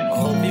 I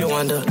hope you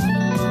wonder,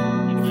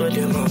 where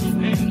am I?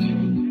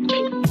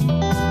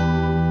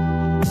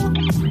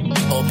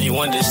 Hope you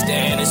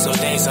understand, there's some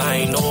things I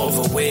ain't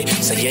over with.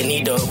 Say you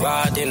need a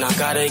ride, then I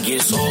gotta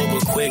get sober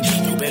quick.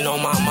 You been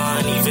on my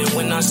mind even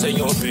when I say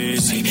you're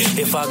busy.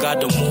 If I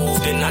got to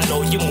move, then I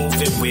know you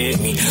moving with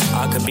me.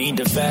 I could be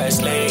the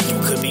fast lane,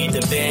 you could be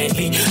the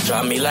Bentley.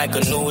 Drive me like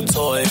a new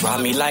toy,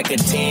 ride me like a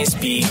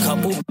 10-speed.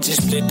 Couple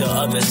just split the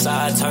other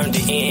side, turn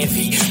to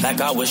envy. Like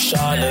I was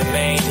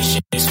Charlemagne, this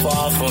shit is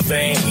far from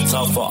vain. We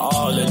talk for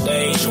all the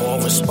days, you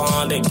won't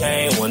respond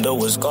again. Wonder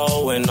what's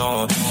going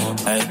on,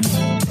 hey.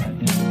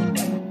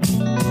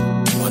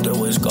 Wonder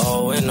what's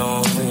going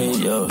on,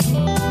 yeah.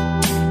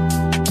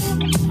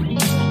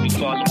 We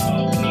fall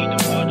apart, we need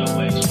to part our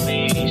ways,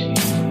 please.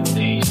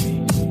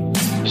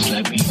 Just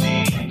let me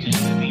be,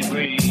 just let me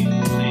breathe,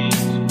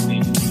 please.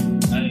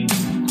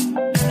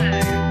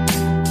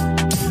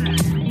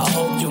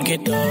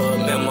 get the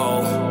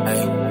memo.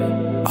 Hey,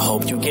 I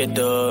hope you get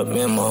the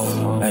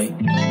memo. Hey,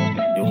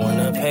 you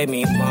wanna pay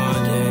me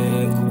fine,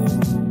 then cool.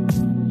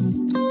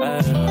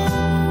 Hey.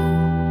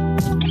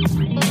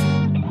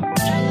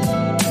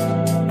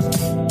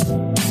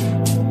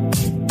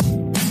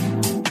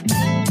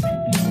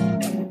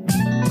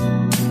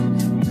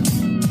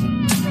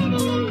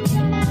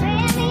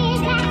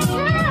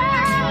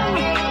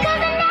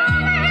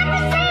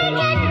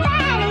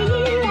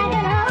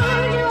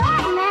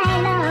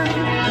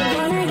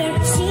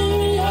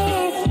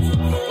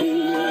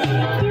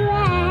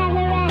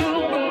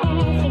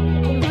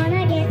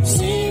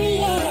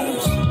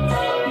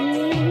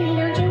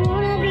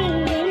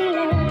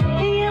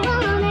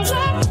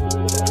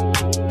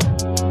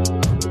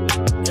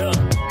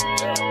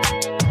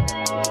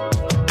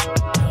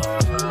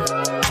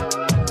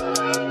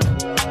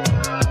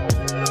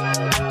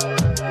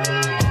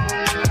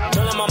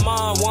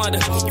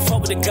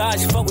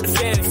 You fuck with the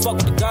family, fuck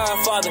with the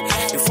Godfather.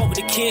 You fuck with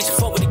the kids, you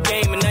fuck with the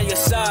game, and now you're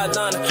a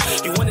sideliner.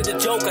 You wanted a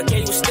joke, I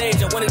gave you a stage.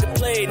 I wanted to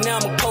play,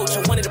 now I'm a coach.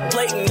 I wanted to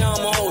play, now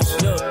I'm a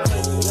host.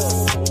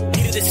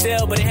 Needed to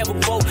sell, but they have a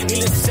boat.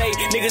 Needless to say,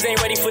 niggas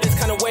ain't ready for this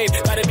kind of wave.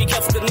 Gotta be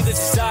careful, cause niggas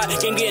inside.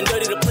 Game getting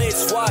dirty, the players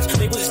is watch.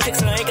 Labels is ticks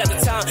and I ain't got the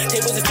time.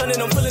 Tables is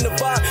turning, I'm feeling the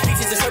vibe.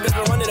 These is the service,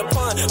 been running the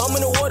pond. I'm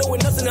in the water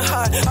with nothing to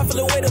hide. I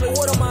feel the weight of the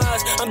water on my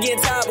eyes. I'm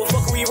getting tired, but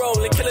fuck we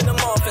rolling. Killing them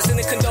off and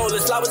sending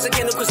condolence. Flowers and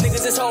candle, cause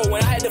niggas is whole.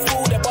 When I had the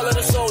food, that ball of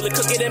the soul. They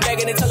cook it and bag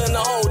it and tell them to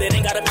hold it.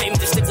 Ain't gotta pay me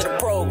to stick to the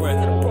program.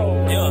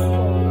 Yeah.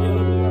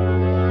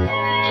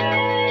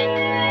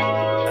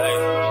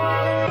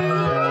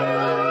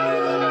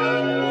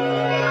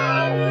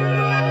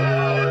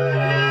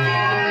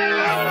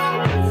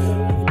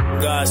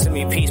 God send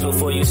me peace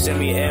before you send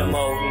me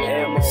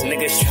ammo. Some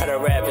niggas try to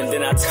rap and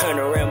then I turn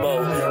to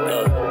Rambo.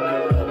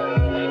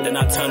 Then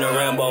I turn to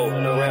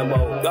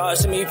Rambo. God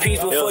send me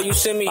peace before you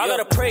send me. I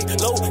gotta pray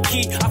low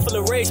key. I feel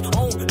a rage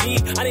on me.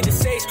 I need a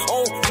sage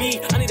on me.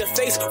 I need a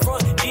face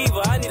front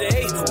diva. I need a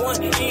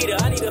H1 eater.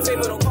 I need a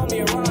favor. Don't call me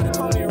around.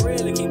 Call me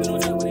real and keep it on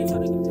track when they try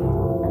to.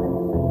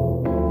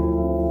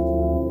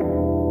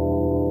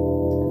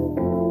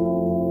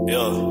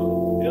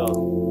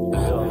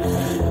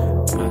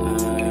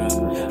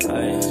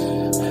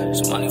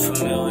 Some money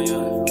familiar.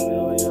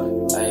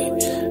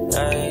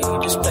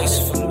 This place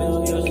is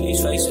familiar.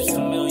 These faces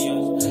familiar.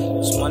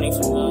 Some money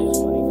familiar.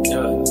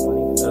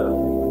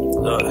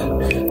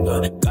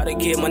 Gotta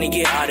get money,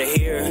 get out of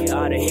here.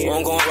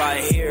 I'm gon'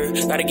 ride here.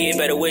 Gotta get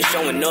better with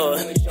showing up.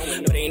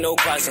 But ain't no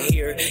class in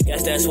here.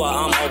 Guess that's why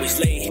I'm always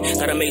late.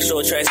 Gotta make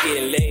sure tracks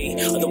getting laid.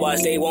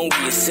 Otherwise they won't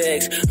get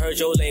sex. Heard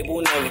your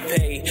label never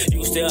pay.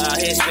 You still out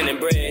here spending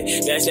bread.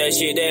 That's that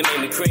shit that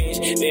made me cringe.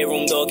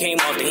 Bedroom door came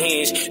off the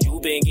hinge. You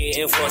been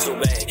getting fucked so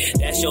bad.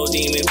 That's your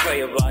demon,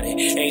 pray about it.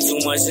 Ain't too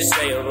much to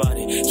say about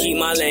it. Keep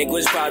my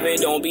language private.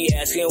 Don't be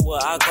asking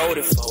what I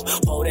coded for.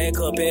 Hold that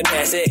cup and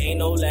pass it. Ain't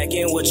no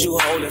lacking what you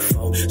holding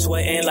for.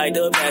 Sweating like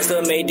the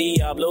pastor made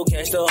Diablo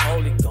catch the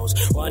Holy Ghost.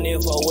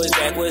 Running forwards,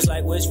 backwards,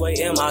 like which way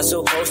am I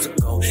supposed to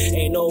go?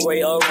 Ain't no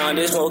way around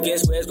this. Smoking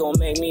squares gon'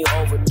 make me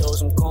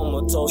overdose. I'm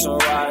comatose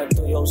and riding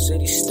through your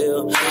city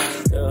still.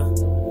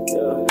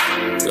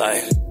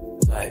 Like,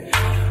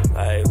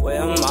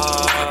 where am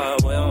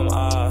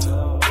I?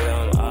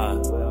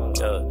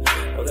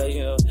 Okay,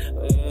 you know.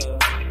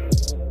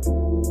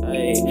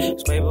 Hey,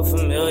 this paper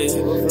familiar.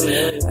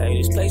 Hey,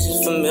 this place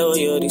is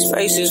familiar. These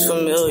faces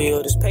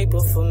familiar. This paper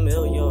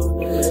familiar.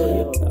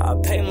 I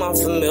pay my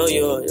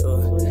familiar.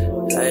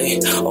 Hey,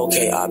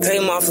 okay, I pay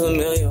my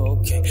familiar.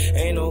 Okay,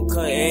 ain't no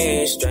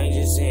cutting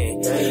strangers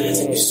in.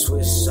 You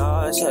switch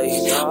sides.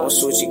 Hey, I'll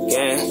switch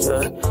again.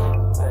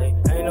 Hey,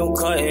 ain't no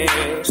cutting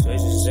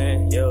strangers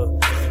in.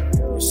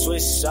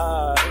 Switch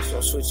sides.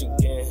 I'll switch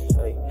again.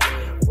 Hey.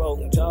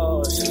 Broken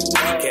jaws,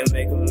 can't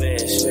make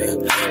amends.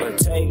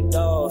 Untaped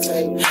off,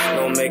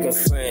 no making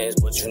friends.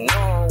 But you know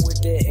I'm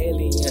with the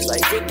aliens,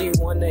 like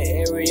 51 the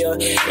area.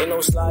 Ain't no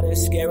sliding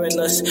scaring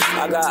us.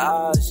 I got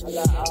eyes in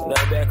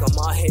the back of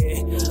my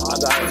head.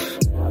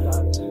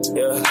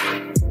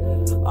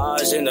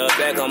 Eyes in the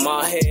back of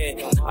my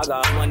head. I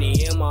got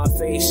money in my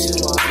face.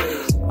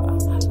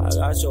 I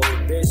got your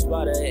bitch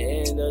by the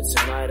end of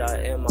tonight. I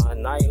end my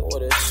night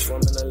with a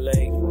swim in the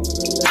lake.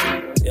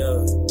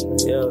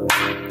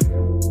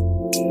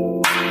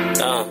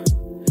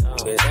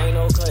 Cause ain't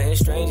no cutting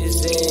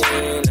strangers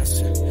in.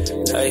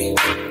 Hey,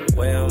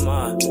 where am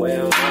I? Who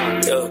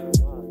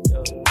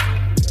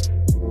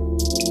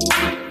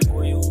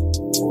you?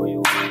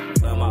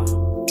 Where am I?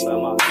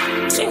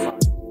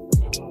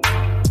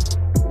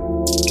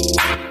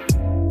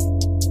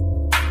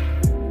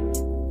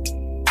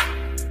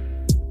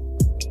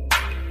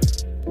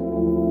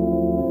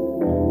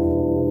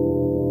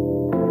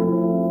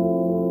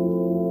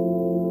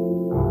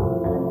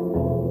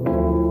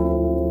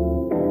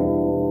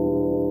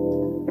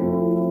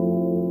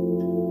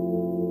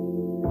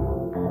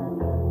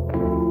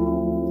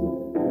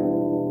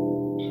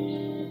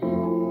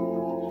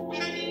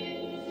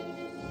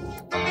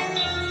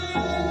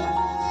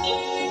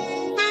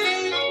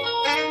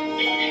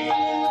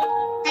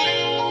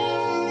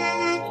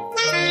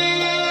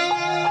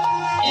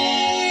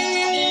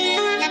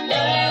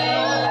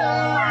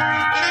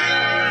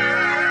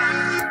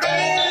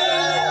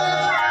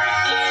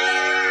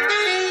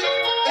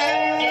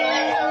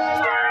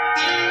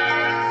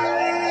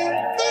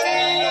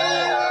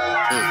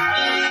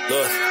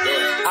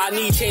 I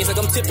need change, like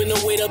I'm tipping the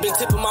weight up and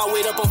tipping my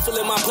weight up. I'm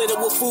filling my plate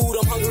up with food.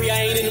 I'm hungry,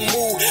 I ain't in the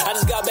mood. I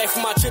just got back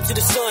from my trip to the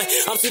sun.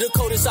 I'm to the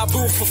coldest, I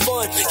prove for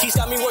fun. Keys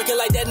got me working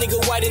like that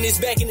nigga White in his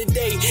back in the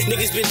day.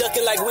 Niggas been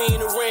ducking like we in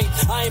the ring.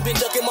 I ain't been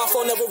ducking, my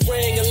phone never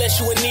ring. Unless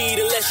you in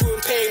need, unless you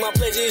in pain. My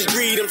pleasure is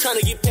greed, I'm trying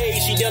to get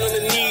paid. She down on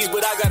the knees,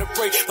 but I gotta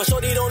pray. My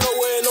shorty don't know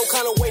where in no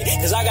kind of way,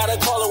 cause I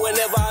gotta call her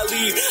whenever I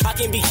leave. I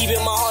can be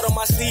keeping my heart on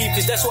my sleeve,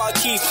 cause that's why I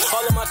keep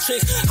all of my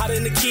tricks hot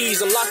in the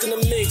keys. I'm locked in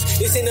the mix.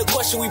 This ain't a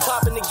question, we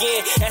popping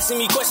again. Asking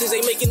me questions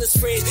ain't making us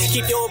friends.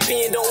 Keep your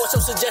opinion, don't want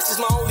your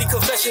suggestions. My only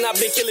confession, I've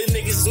been killing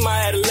niggas since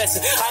my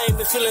adolescence. I ain't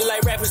been feeling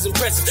like rappers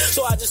impressive,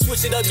 so I just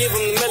switch it up, give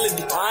them the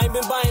melody. I ain't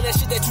been buying that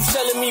shit that you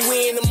selling me.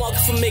 We in the market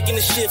for making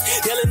a shift.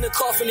 Yelling the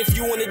coffin if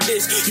you want a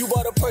diss. You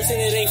bought a person,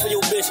 it ain't for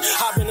your bitch.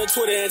 Hop in the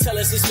Twitter and tell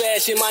us it's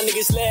fashion. My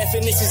niggas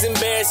laughing, this is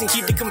embarrassing.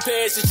 Keep the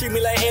comparison, treat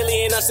me like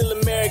alien. I'm still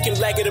American.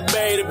 Blacker the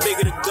berry, the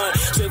bigger the gun.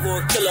 Swavo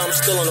a killer, I'm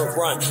still on the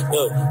run.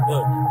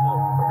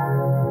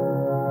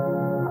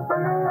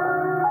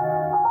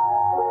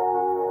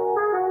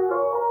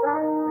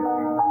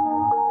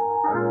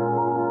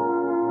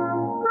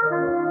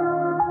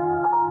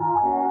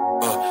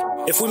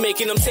 If we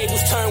making them tables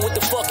turn, what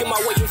the fuck am I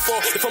waiting for?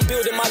 If I'm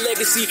building my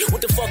legacy,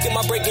 what the fuck am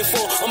I breaking for?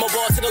 I'm a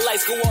ball till the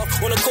lights go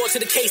off, on the court till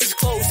the case is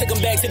closed. Take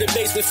them back to the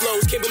basement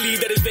flows, can't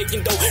believe that it's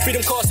vacant though.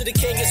 Freedom calls to the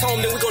king is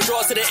home, then we gon'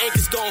 draw till the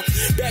anchor's gone.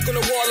 Back on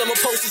the wall, I'm a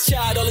poster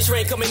child, all this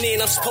rain coming in,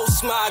 I'm supposed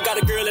to smile.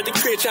 Got a girl at the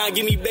crib trying to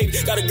give me baby,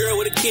 got a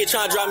girl with a kid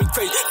trying to drive me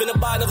crazy. Finna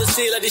buy another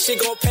seal, like this shit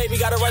gon' pay me.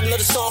 Gotta write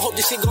another song, hope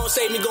this shit gon'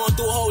 save me. Going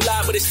through a whole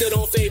lot, but it still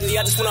don't fade me.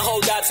 I just wanna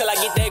hold out till I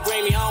get that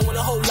Grammy. I don't want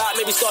a whole lot,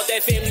 maybe start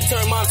that family,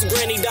 turn mom to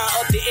granny, down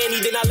up to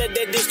Annie, then I let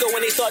that disco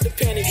when they start to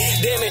panic.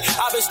 Damn it,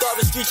 I've been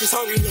starving, streets is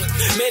hungry.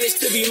 Managed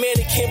to be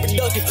mannequin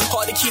productive.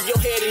 Hard to keep your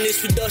head in this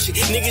production.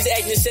 Niggas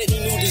acting, setting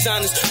new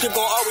designers. Script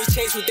gon' always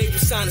change with they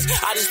personas.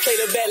 I just play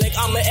the bat like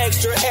I'm an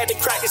extra. Had to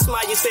crack a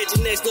smile, you said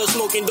your next up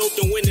smoking dope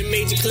and winning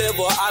major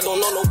clever. I don't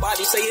know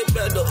nobody, say it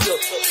better. Look,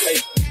 hey,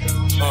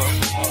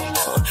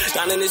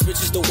 down in this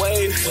bitch is the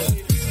wave.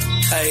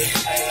 Hey,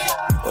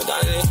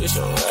 down in this bitch is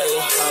the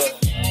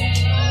wave.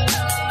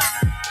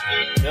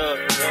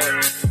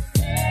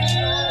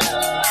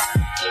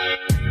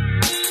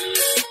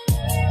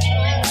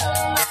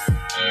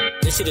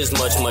 This shit is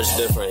much, much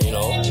different, you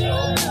know?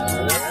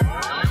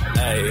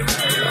 Hey,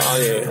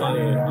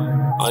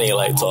 I don't even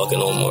like talking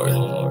no more.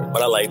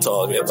 But I like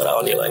talking, but I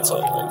don't even like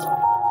talking.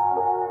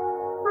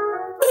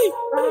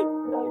 Hey.